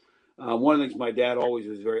players. One of the things my dad always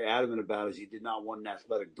was very adamant about is he did not want an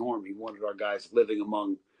athletic dorm. He wanted our guys living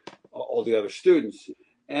among all the other students.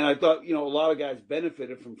 And I thought, a lot of guys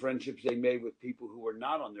benefited from friendships they made with people who were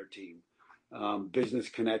not on their team, business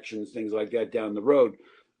connections, things like that down the road.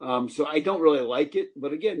 So I don't really like it.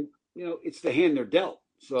 But again, it's the hand they're dealt.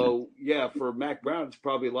 So, yeah, for Mac Brown, it's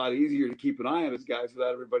probably a lot easier to keep an eye on his guys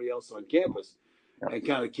without everybody else on campus and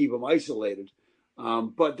kind of keep them isolated.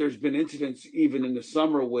 But there's been incidents even in the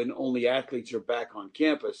summer when only athletes are back on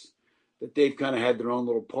campus that they've kind of had their own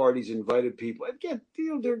little parties, invited people. Again,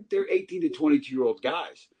 they're 18 to 22-year-old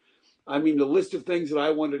guys. The list of things that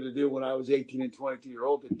I wanted to do when I was 18 and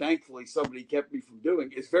 22-year-old that thankfully somebody kept me from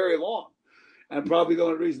doing is very long. And probably the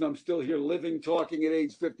only reason I'm still here living, talking at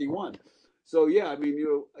age 51. So, yeah,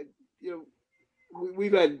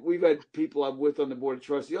 we've had people I'm with on the board of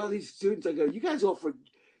trustees. These students, I go, you guys all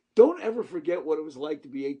don't ever forget what it was like to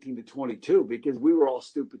be 18 to 22 because we were all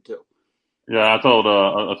stupid too. Yeah, I told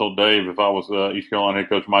Dave if I was East Carolina head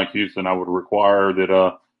coach Mike Houston, I would require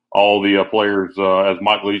that all the players, as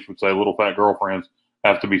Mike Leach would say, little fat girlfriends,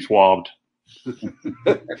 have to be swabbed.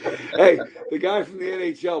 Hey, the guy from the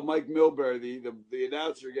NHL, Mike Milbury, the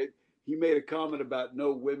announcer, he made a comment about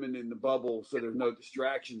no women in the bubble, so there's no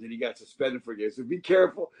distractions, and he got suspended for it. So be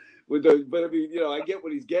careful with those. But I get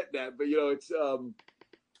what he's getting at. But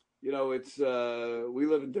we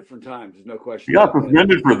live in different times. There's no question. You got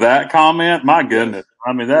suspended for that comment? My goodness.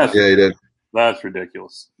 Yes. He did. That's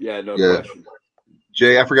ridiculous. Yeah, no question.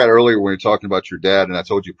 Jay, I forgot earlier when we were talking about your dad, and I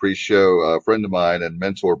told you pre-show, a friend of mine and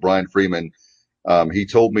mentor, Brian Freeman, he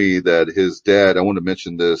told me that his dad, I want to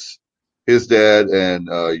mention this, his dad and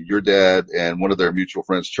your dad and one of their mutual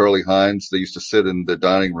friends, Charlie Hines, they used to sit in the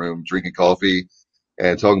dining room drinking coffee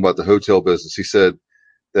and talking about the hotel business. He said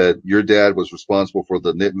that your dad was responsible for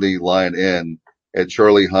the Nittany Lion Inn, and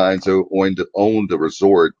Charlie Hines owned a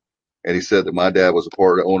resort. And he said that my dad was a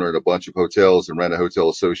part owner in a bunch of hotels and ran a hotel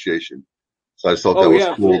association. So I just thought that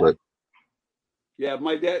was cool. Yeah,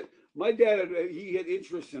 my dad, he had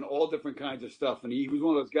interest in all different kinds of stuff, and he was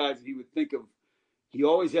one of those guys that he would think of. He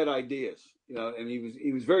always had ideas, and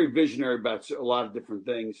he was very visionary about a lot of different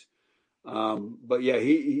things. But yeah,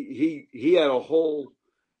 he had a whole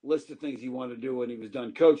list of things he wanted to do when he was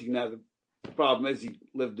done coaching. Now the problem is he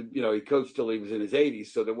coached till he was in his 80s,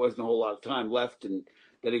 so there wasn't a whole lot of time left, and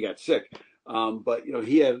then he got sick. But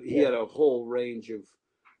he had a whole range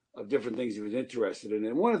of different things he was interested in,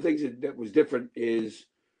 and one of the things that was different is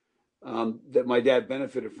that my dad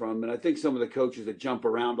benefited from, and I think some of the coaches that jump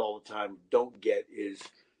around all the time don't get, is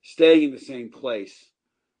staying in the same place.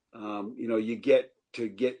 You get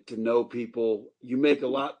to know people. You make a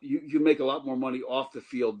lot. You make a lot more money off the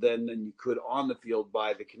field then than you could on the field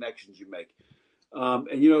by the connections you make.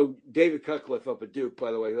 And David Cutcliffe up at Duke,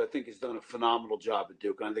 by the way, who I think has done a phenomenal job at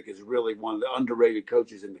Duke, and I think is really one of the underrated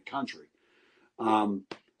coaches in the country.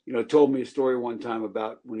 Told me a story one time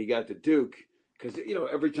about when he got to Duke, because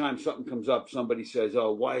every time something comes up, somebody says,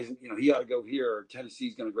 "Oh, why isn't he ought to go here, or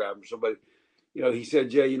Tennessee's going to grab him?" Or somebody, he said,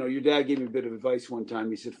 "Jay, your dad gave me a bit of advice one time.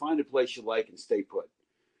 He said, find a place you like and stay put."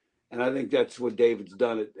 And I think that's what David's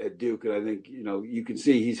done at Duke, and I think you can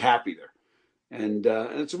see he's happy there. And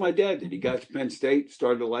that's what my dad did. He got to Penn State,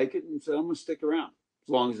 started to like it, and said, "I'm going to stick around as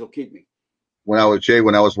long as they'll keep me." When I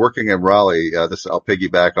was working in Raleigh, I'll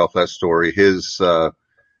piggyback off that story.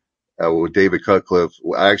 With David Cutcliffe,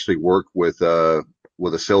 I actually worked with a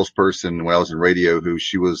salesperson when I was in radio who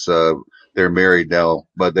she was, they're married now,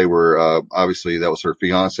 but they were, obviously that was her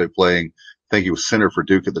fiance playing. I think he was center for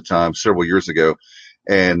Duke at the time, several years ago.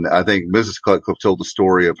 And I think Mrs. Cutcliffe told the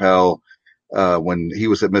story of how, when he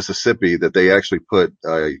was at Mississippi, that they actually put,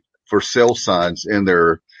 for sale signs in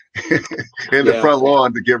their, in the front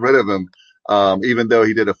lawn to get rid of him. Even though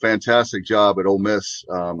he did a fantastic job at Ole Miss.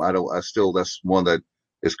 That's one that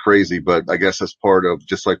is crazy, but I guess that's part of,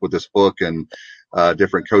 just like with this book and,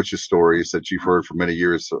 different coaches' stories that you've heard for many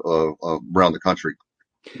years, around the country.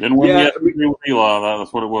 Didn't win yet with Eli.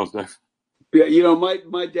 That's what it was, Dave. Yeah,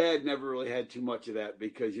 my dad never really had too much of that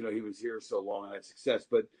because he was here so long and had success.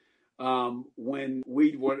 But when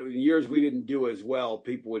years we didn't do as well,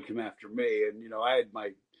 people would come after me, and I had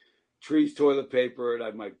my trees toilet paper, and I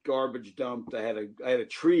had my garbage dumped. I had a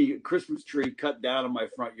Christmas tree cut down in my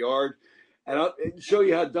front yard, and I'll show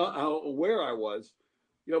you how aware I was.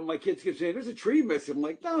 My kids kept saying, "There's a tree missing." I'm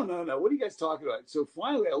like, no. What are you guys talking about? So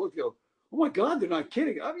finally I looked, oh my God, they're not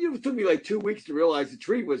kidding. It took me like 2 weeks to realize the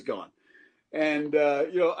tree was gone. And,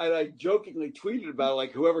 I jokingly tweeted about it,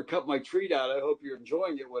 like, whoever cut my tree down, I hope you're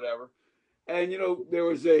enjoying it, whatever. And, there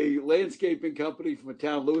was a landscaping company from a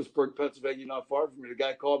town, Lewisburg, Pennsylvania, not far from me. The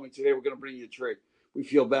guy called me and said, "Hey, we're going to bring you a tree. We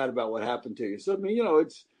feel bad about what happened to you." So, I mean,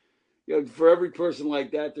 it's, for every person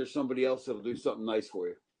like that, there's somebody else that'll do something nice for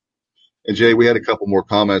you. And Jay, we had a couple more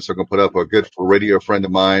comments I'm going to put up. A good radio friend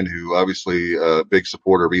of mine who obviously a big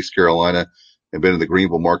supporter of East Carolina and been in the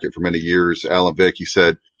Greenville market for many years, Alan Vick, he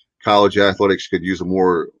said college athletics could use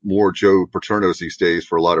more Joe Paternos these days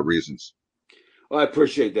for a lot of reasons. Well, I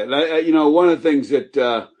appreciate that. And one of the things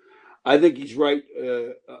that I think he's right.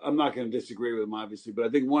 I'm not going to disagree with him, obviously, but I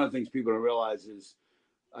think one of the things people don't realize is,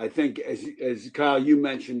 I think, as Kyle, you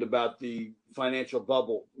mentioned about the financial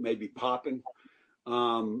bubble maybe popping.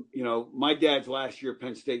 My dad's last year at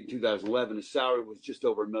Penn State in 2011, his salary was just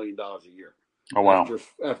over $1 million a year. Oh, wow.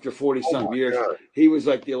 After 40 some years, God. He was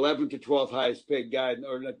like the 11th or 12th highest paid guy,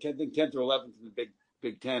 or 10th or 11th in the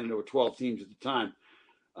Big Ten, and there were 12 teams at the time.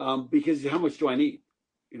 Because how much do I need?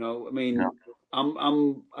 I've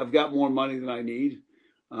got more money than I need.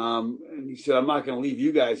 And he said, "I'm not going to leave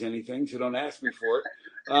you guys anything, so don't ask me for it."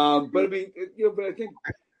 But I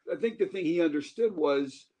think the thing he understood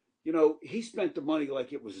was, he spent the money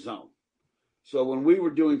like it was his own. So when we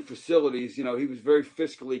were doing facilities, he was very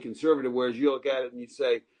fiscally conservative, whereas you look at it and you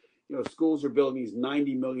say, schools are building these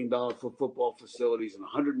 $90 million for football facilities and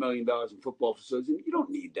 $100 million in football facilities. And you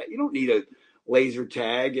don't need that. You don't need a laser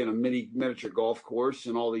tag and a miniature golf course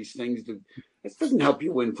and all these things. That doesn't help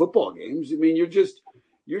you win football games. I mean, you're just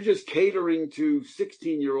catering to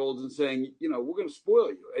 16-year-olds and saying, we're going to spoil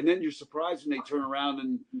you. And then you're surprised when they turn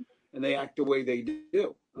around and they act the way they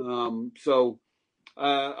do.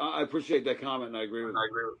 I appreciate that comment, and I agree with it.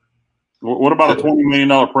 What about a $20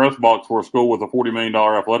 million press box for a school with a $40 million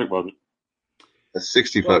athletic budget? That's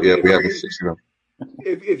 65. Yeah, we have a 65.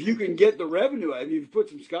 If you can get the revenue, if you put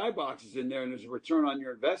some skyboxes in there and there's a return on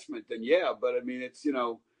your investment, then yeah. But I mean, it's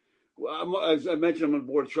as I mentioned, I'm on the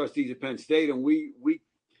board of trustees at Penn State, and we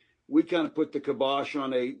kind of put the kibosh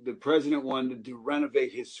on the president wanted to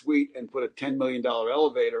renovate his suite and put a $10 million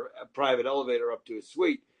private elevator up to his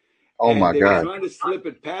suite. Oh, my God. They were trying to slip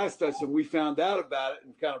it past us, and we found out about it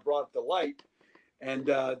and kind of brought it to light. And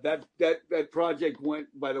that project went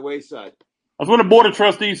by the wayside. That's what a board of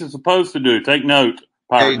trustees is supposed to do. Take note.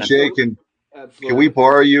 Hey, Jay, can we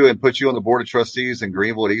borrow you and put you on the board of trustees in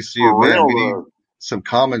Greenville at ECU? Man, we need some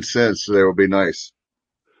common sense. There would be nice.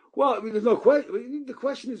 Well, I mean, there's no question. I mean, the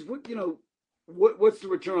question is, what's the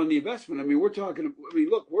return on the investment? I mean, we're talking. I mean,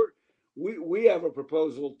 look, we have a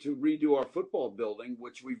proposal to redo our football building,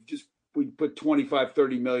 which we put 25,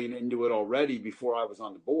 30 million into it already before I was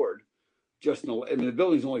on the board. I mean, the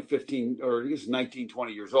building's only 15 or I guess 19,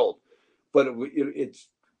 20 years old, but it's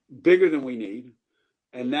bigger than we need.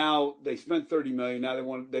 And now they spent 30 million.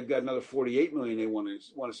 Now they've got another 48 million they want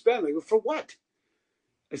to spend. They go, for what?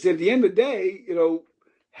 I said, at the end of the day,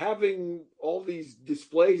 having all these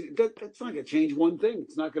displays, that's not going to change one thing.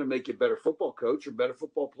 It's not going to make you a better football coach or better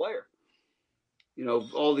football player.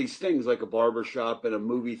 All these things like a barber shop and a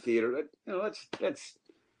movie theater. That's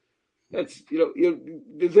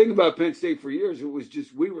the thing about Penn State for years. It was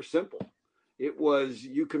just we were simple. It was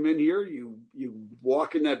you come in here, you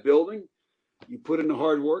walk in that building, you put in the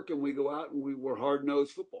hard work, and we go out and we were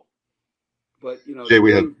hard-nosed football. But Jay,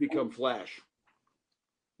 the games become flash.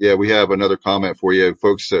 Yeah, we have another comment for you,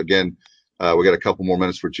 folks. Again, we got a couple more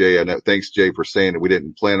minutes for Jay. I know, thanks, Jay, for saying that we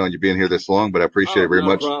didn't plan on you being here this long, but I appreciate it very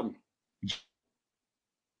much. No problem.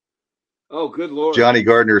 Oh, good Lord. Johnny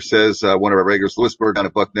Gardner says, one of our regulars, Lewisburg down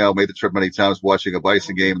at Bucknell, made the trip many times watching a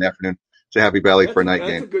Bison game in the afternoon to Happy Valley for a night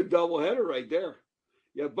game. That's a good doubleheader right there.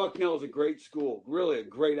 Yeah, Bucknell is a great school, really a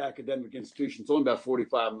great academic institution. It's only about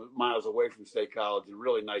 45 miles away from State College, a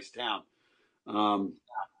really nice town.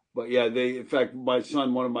 But yeah, in fact, my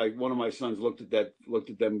son, one of my sons looked at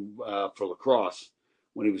them for lacrosse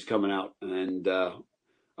when he was coming out, and I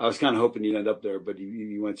was kind of hoping he'd end up there, but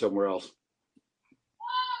he went somewhere else.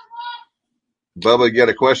 Bubba, you got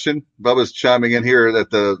a question? Bubba's chiming in here at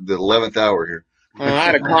the 11th hour here. I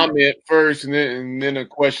had a comment first and then a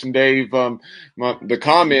question, Dave. The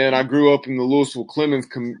comment, I grew up in the Louisville Clemens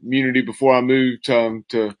community before I moved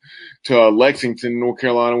to Lexington, North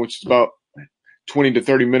Carolina, which is about 20 to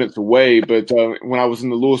 30 minutes away. But when I was in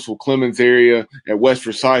the Louisville Clemens area at West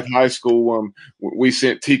Forsyth High School, we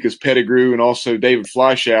sent Tika's Pettigrew and also David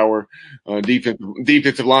Fleischauer,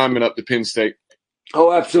 defensive lineman, up to Penn State.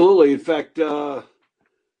 Oh, absolutely. In fact, what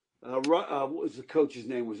was the coach's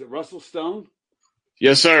name? Was it Russell Stone?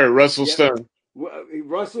 Yes, sir. Russell Stone.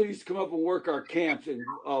 Russell used to come up and work our camps, and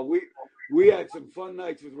we had some fun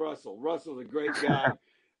nights with Russell. Russell's a great guy.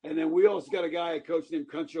 And then we also got a coach named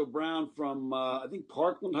Cuncho Brown from, I think,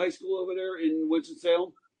 Parkland High School over there in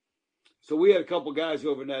Winston-Salem. So we had a couple guys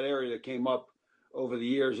over in that area that came up over the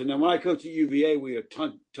years. And then when I coached at UVA, we had a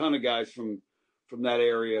ton of guys from that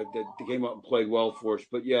area that came up and played well for us.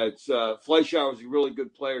 But yeah, it's Fleischauer was a really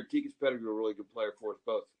good player. Tika's Pettigrew a really good player for us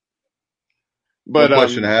both. But one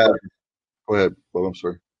question I have. Go ahead, Bob. I'm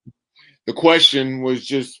sorry. The question was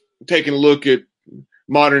just taking a look at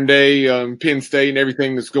modern day Penn State and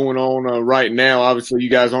everything that's going on right now. Obviously, you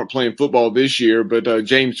guys aren't playing football this year, but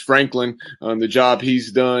James Franklin, the job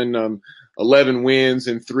he's done, 11 wins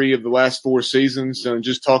in 3 of the last 4 seasons.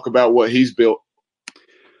 Just talk about what he's built.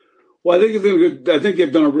 Well, I think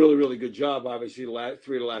they've done a really, really good job. Obviously, the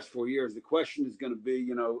 3 of the last 4 years. The question is going to be,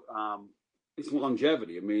 it's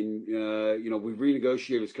longevity. I mean, we've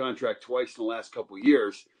renegotiated his contract twice in the last couple of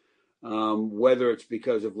years. Whether it's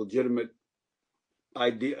because of legitimate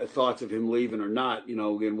thoughts of him leaving or not,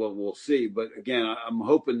 again, we'll see. But again, I'm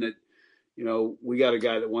hoping that, we got a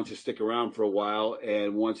guy that wants to stick around for a while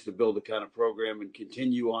and wants to build a kind of program and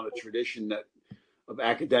continue on a tradition of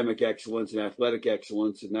academic excellence and athletic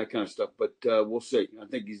excellence and that kind of stuff. But we'll see. I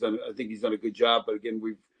think he's done a good job. But again,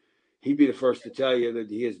 he'd be the first to tell you that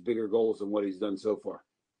he has bigger goals than what he's done so far.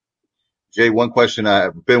 Jay, one question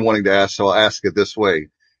I've been wanting to ask, so I'll ask it this way.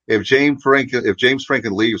 If James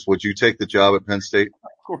Franklin leaves, would you take the job at Penn State?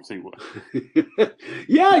 Of course he would.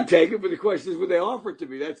 Yeah, I'd take it, but the question is, would they offer it to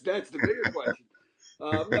me? That's the bigger question.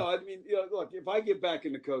 No, I mean, look, if I get back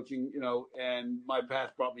into coaching, and my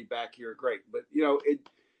path brought me back here, great. But the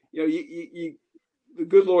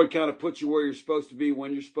good Lord kind of puts you where you're supposed to be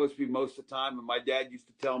when you're supposed to be most of the time. And my dad used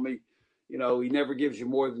to tell me, he never gives you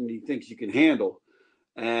more than he thinks you can handle.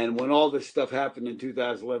 And when all this stuff happened in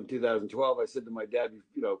 2011, 2012, I said to my dad,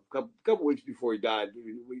 a couple weeks before he died,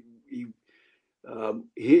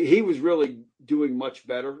 he was really doing much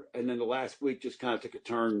better. And then the last week just kind of took a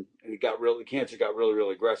turn and the cancer got really,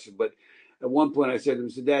 really aggressive. But at one point I said to him,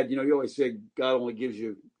 Dad, you always say God only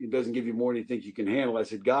doesn't give you more than he thinks you can handle. I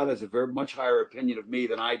said, God has a very much higher opinion of me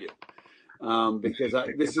than I do. Because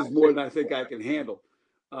this is more than I think I can handle.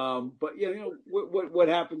 But what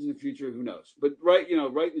happens in the future, who knows? But writing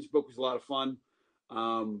this book was a lot of fun.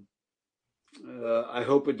 I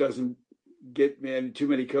hope it doesn't get too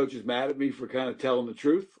many coaches mad at me for kind of telling the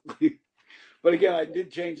truth. But again, I did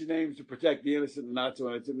change the names to protect the innocent and not so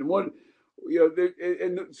innocent. And one,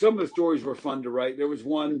 and some of the stories were fun to write. There was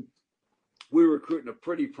one we were recruiting a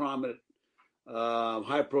pretty prominent,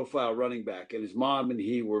 high-profile running back, and his mom and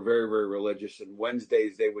he were very, very religious. And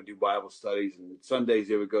Wednesdays they would do Bible studies, and Sundays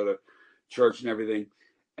they would go to church and everything.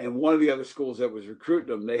 And one of the other schools that was recruiting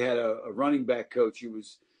them, they had a running back coach who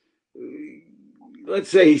was, let's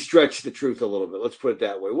say, he stretched the truth a little bit. Let's put it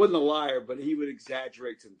that way. He wasn't a liar, but he would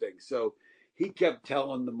exaggerate some things. So he kept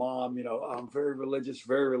telling the mom, I'm very religious,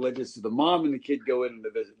 very religious. So the mom and the kid go in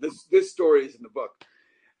to visit. This story is in the book.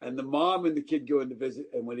 And the mom and the kid go in to visit.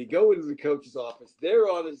 And when he go into the coach's office, they're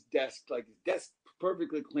on his desk, like his desk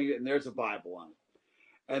perfectly clean, and there's a Bible on it.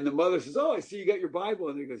 And the mother says, "Oh, I see you got your Bible."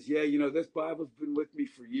 And he goes, "Yeah, this Bible's been with me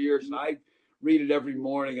for years, and I read it every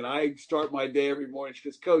morning, and I start my day every morning." She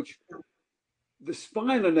goes, "Coach, the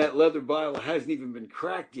spine on that leather Bible hasn't even been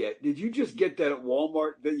cracked yet. Did you just get that at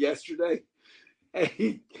Walmart yesterday?" And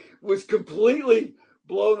he was completely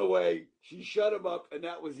blown away. She shut him up, and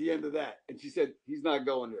that was the end of that. And she said, "He's not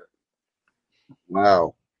going there."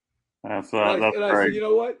 Wow. That's And I great. said, "You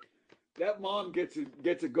know what? That mom gets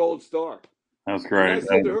a gold star." That's And great. I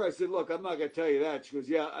said to her, I said, "Look, I'm not going to tell you that." She goes,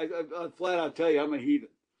 "Yeah, I'll flat out tell you I'm a heathen."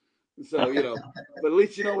 So, but at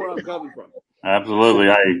least you know where I'm coming from. Absolutely.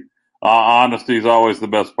 Hey, honesty is always the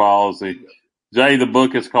best policy. Jay, the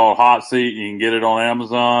book is called Hot Seat. You can get it on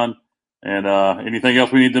Amazon. And anything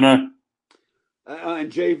else we need to know?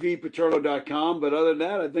 And jvpaterno.com. But other than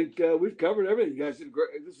that, I think we've covered everything. You guys did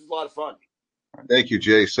great. This was a lot of fun. Thank you,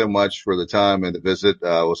 Jay, so much for the time and the visit.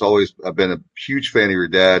 I've been a huge fan of your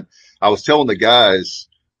dad. I was telling the guys,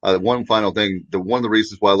 one final thing, one of the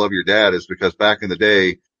reasons why I love your dad is because back in the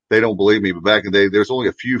day, they don't believe me, but back in the day, there's only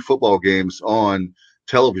a few football games on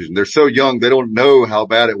television. They're so young, they don't know how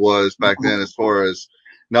bad it was back then as far as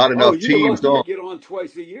not enough You're teams lucky on. to get on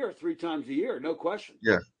twice a year, 3 times a year, no question.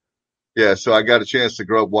 Yeah. Yeah. So I got a chance to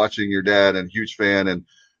grow up watching your dad, and huge fan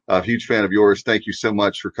of yours. Thank you so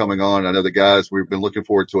much for coming on. I know the guys, we've been looking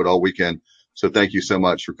forward to it all weekend. So thank you so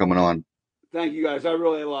much for coming on. Thank you, guys. I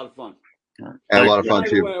really had a lot of fun. Had a lot of fun By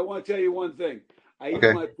the too. way, I want to tell you one thing. I eat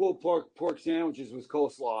my pulled pork sandwiches with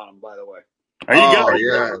coleslaw on them, by the way. There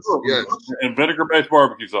you go. Yes. And vinegar-based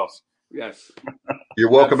barbecue sauce. Yes.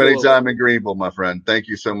 You're welcome Absolutely. anytime in Greenville, my friend. Thank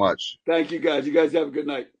you so much. Thank you, guys. You guys have a good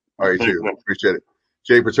night. All right, too. Appreciate it.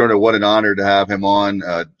 Jay Paterno, what an honor to have him on.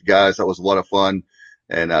 Guys, that was a lot of fun.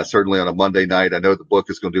 And certainly on a Monday night, I know the book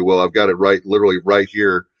is going to do well. I've got it literally right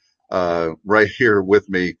here with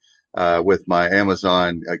me, with my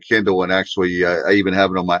Amazon Kindle. And actually, I even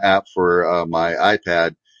have it on my app for my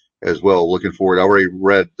iPad as well. Looking forward. I already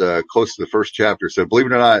read close to the first chapter. So believe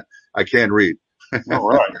it or not, I can read. All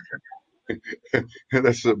right.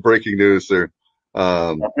 That's breaking news there.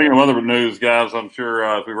 Speaking of other news, guys, I'm sure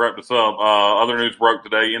if we wrap this up, other news broke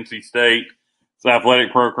today. NC State's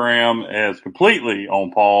athletic program is completely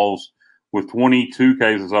on pause with 22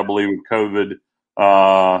 cases, I believe, with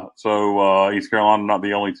COVID. So East Carolina not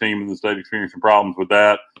the only team in the state experiencing problems with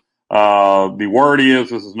that. The word is,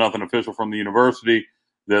 this is nothing official from the university,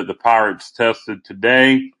 that the Pirates tested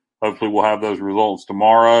today. Hopefully we'll have those results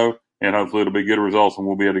tomorrow, and hopefully it'll be good results, and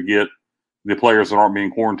we'll be able to get the players that aren't being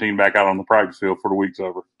quarantined back out on the practice field for the week's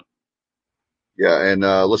over. Yeah, and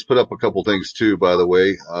let's put up a couple things too, by the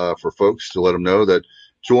way, for folks to let them know that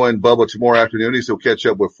join Bubba tomorrow afternoon. He'll catch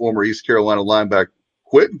up with former East Carolina linebacker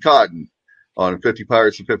Quentin Cotton on 50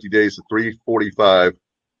 Pirates in 50 Days at 3:45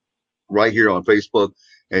 right here on Facebook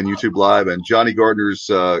and YouTube Live. And Johnny Gardner's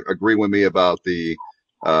agreeing with me about the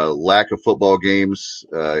lack of football games.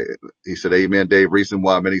 He said, "Amen, Dave. Reason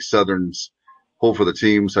why many Southerns pull for the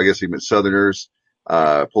teams," I guess he meant Southerners,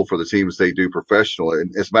 pull for the teams they do professional.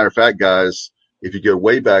 And as a matter of fact, guys, if you go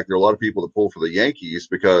way back, there are a lot of people that pull for the Yankees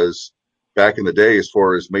because back in the day, as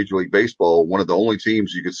far as Major League Baseball, one of the only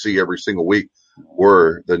teams you could see every single week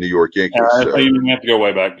were the New York Yankees. So you didn't have to go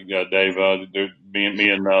way back, Dave. Me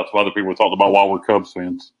and some other people talked about why we're Cubs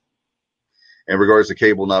fans. In regards to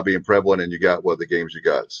cable not being prevalent, and you got the games you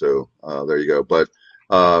got. So there you go. But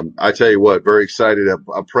I tell you what, very excited.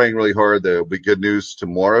 I'm praying really hard. There'll be good news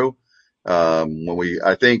tomorrow.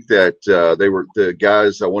 I think that they were the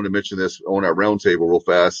guys. I want to mention this on our roundtable real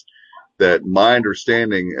fast. That my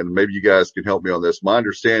understanding, and maybe you guys can help me on this. My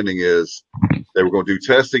understanding is they were going to do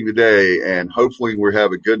testing today, and hopefully we're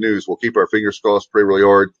having good news. We'll keep our fingers crossed, pray really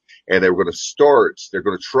hard, and they were going to start. They're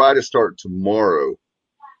going to try to start tomorrow.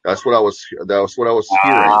 That's what I was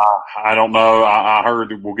hearing. I don't know. I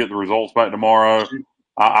heard we'll get the results back tomorrow.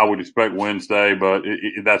 I would expect Wednesday, but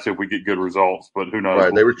that's if we get good results. But who knows?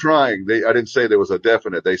 Right. They were trying. I didn't say there was a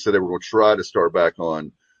definite. They said they were going to try to start back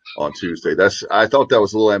on Tuesday. I thought that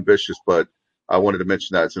was a little ambitious, but I wanted to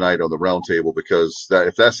mention that tonight on the roundtable because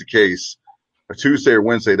if that's the case, a Tuesday or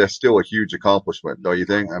Wednesday, that's still a huge accomplishment, don't you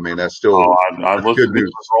think? I mean, that's still I'd that's listen good to news.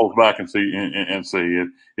 the results back and see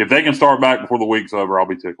if they can start back before the week's over. I'll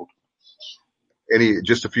be tickled.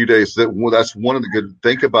 Just a few days. That's one of the good.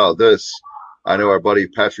 Think about this. I know our buddy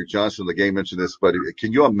Patrick Johnson, the game, mentioned this, but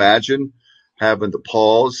can you imagine having to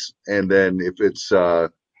pause and then if it's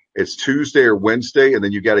Tuesday or Wednesday and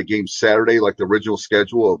then you got a game Saturday like the original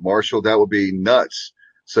schedule of Marshall? That would be nuts.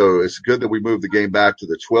 So it's good that we moved the game back to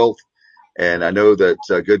the 12th. And I know that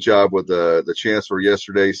good job with the chancellor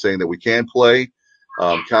yesterday saying that we can play.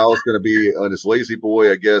 Kyle's going to be on his lazy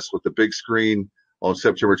boy, I guess, with the big screen on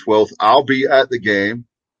September 12th. I'll be at the game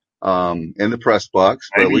in the press box,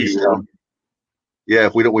 but Maybe at least yeah,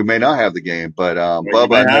 if we don't, we may not have the game. But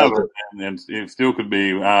Bubba, I know that, and it still could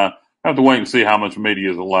be. I have to wait and see how much media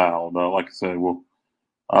is allowed. Like I said,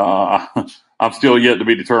 I'm still yet to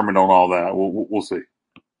be determined on all that. We'll see.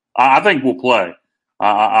 I think we'll play.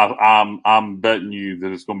 I'm betting you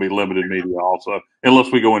that it's going to be limited media also,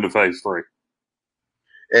 unless we go into phase 3.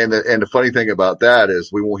 and the funny thing about that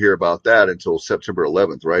is we won't hear about that until September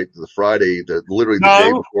 11th, right? The Friday, literally the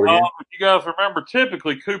day before the game. If you guys remember,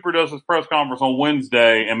 typically Cooper does his press conference on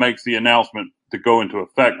Wednesday and makes the announcement to go into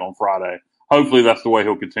effect on Friday. Hopefully, that's the way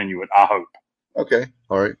he'll continue it. I hope. Okay,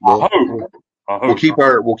 all right. Well, I hope.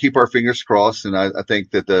 We'll keep our fingers crossed, and I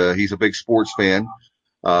think that he's a big sports fan.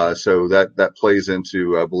 So that plays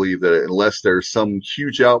into, I believe that unless there's some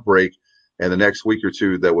huge outbreak in the next week or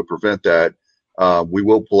two that would prevent that, we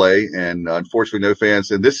will play. And unfortunately, no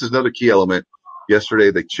fans. And this is another key element.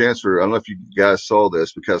 Yesterday, the chancellor, I don't know if you guys saw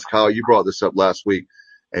this because Kyle, you brought this up last week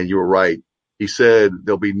and you were right. He said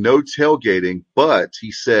there'll be no tailgating, but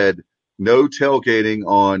he said no tailgating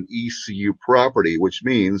on ECU property, which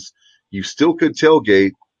means you still could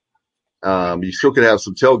tailgate. You still could have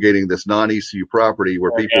some tailgating that's non-ECU property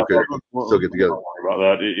where people could still get together. Don't worry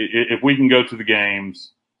about that. If we can go to the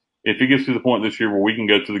games, if it gets to the point this year where we can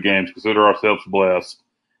go to the games, consider ourselves blessed.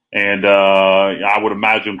 And I would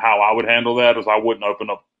imagine how I would handle that is I wouldn't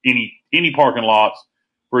open up any parking lots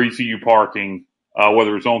for ECU parking,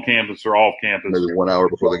 whether it's on campus or off campus. Maybe 1 hour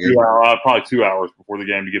before the game. Yeah, probably 2 hours before the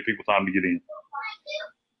game to give people time to get in.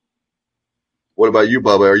 What about you,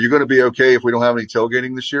 Bubba? Are you going to be okay if we don't have any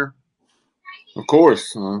tailgating this year? Of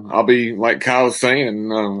course, I'll be like Kyle was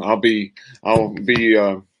saying. I'll be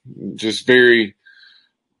just very,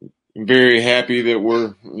 very happy that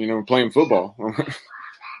we're playing football.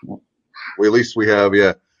 Well, at least we have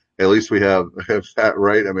that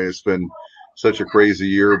right. I mean, it's been such a crazy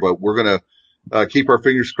year, but we're gonna keep our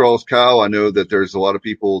fingers crossed, Kyle. I know that there's a lot of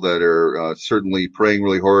people that are certainly praying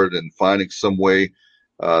really hard and finding some way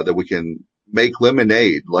that we can make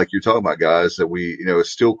lemonade, like you're talking about, guys, that it's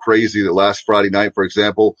still crazy that last Friday night, for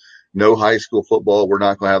example, no high school football. We're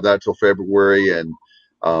not going to have that till February. And,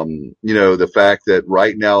 the fact that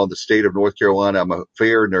right now in the state of North Carolina, I'm a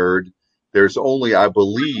fair nerd. There's only, I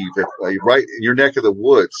believe, right in your neck of the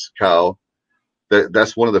woods, Kyle,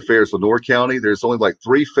 that's one of the fairs of North County. There's only like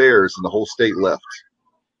 3 fairs in the whole state left.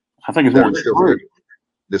 I think it's more than 3.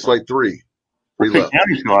 It's like 3. 3 left.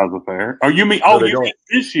 County still has a fair. You mean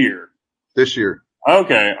this year? This year.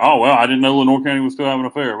 Okay. Oh, well, I didn't know Lenore County was still having a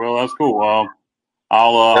fair. Well, that's cool.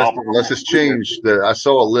 Unless it's changed. I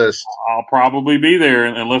saw a list. I'll probably be there.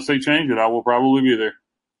 Unless they change it, I will probably be there.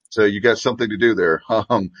 So you got something to do there.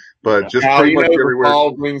 But just Kyle, pretty much everywhere.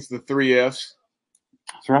 Paul brings the 3 Fs.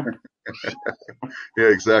 That's right. Yeah,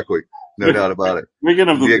 exactly. No doubt about it. Speaking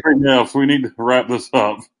of the 3 Fs, we need to wrap this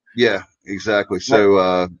up. Yeah, exactly.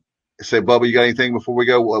 So, Bubba, you got anything before we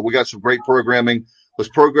go? We got some great programming. Let's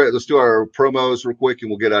do our promos real quick, and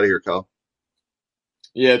we'll get out of here, Kyle.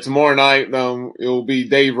 Yeah, tomorrow night it'll be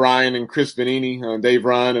Dave Ryan and Chris Vanini. Dave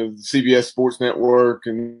Ryan of CBS Sports Network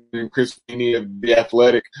and Chris Vanini of The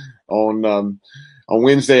Athletic. On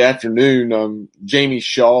Wednesday afternoon, Jamie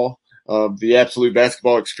Shaw of the Absolute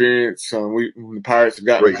Basketball Experience. The Pirates have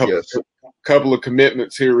gotten a couple of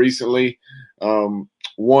commitments here recently.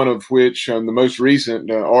 One of which, the most recent,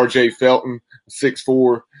 R.J. Felton,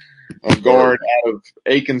 6'4", guard out of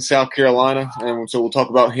Aiken, South Carolina. And so we'll talk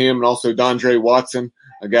about him, and also Dondre Watson,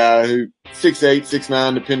 a guy who 6'8",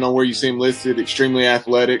 6'9", depending on where you see him listed, extremely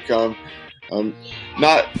athletic. Not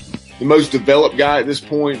the most developed guy at this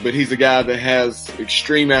point, but he's a guy that has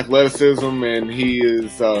extreme athleticism, and he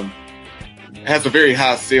has a very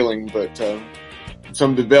high ceiling, but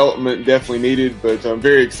some development definitely needed. But I'm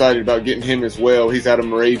very excited about getting him as well. He's out of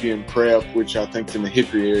Moravian Prep, which I think is in the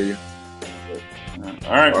Hickory area.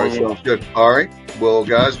 All right. Sounds good. All right. Well,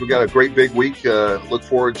 guys, we got a great big week. Look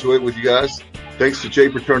forward to it with you guys. Thanks to Jay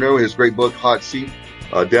Paterno, his great book, Hot Seat.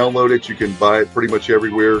 Download it. You can buy it pretty much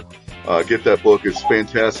everywhere. Get that book. It's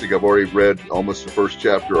fantastic. I've already read almost the first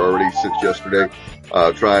chapter already since yesterday.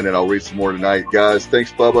 Trying, and I'll read some more tonight. Guys,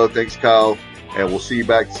 thanks, Bubba. Thanks, Kyle. And we'll see you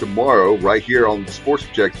back tomorrow right here on the Sports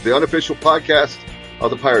Objective, the unofficial podcast of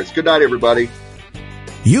the Pirates. Good night, everybody.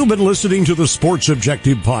 You've been listening to the Sports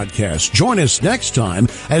Objective Podcast. Join us next time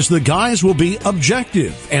as the guys will be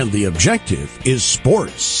objective, and the objective is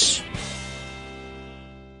sports.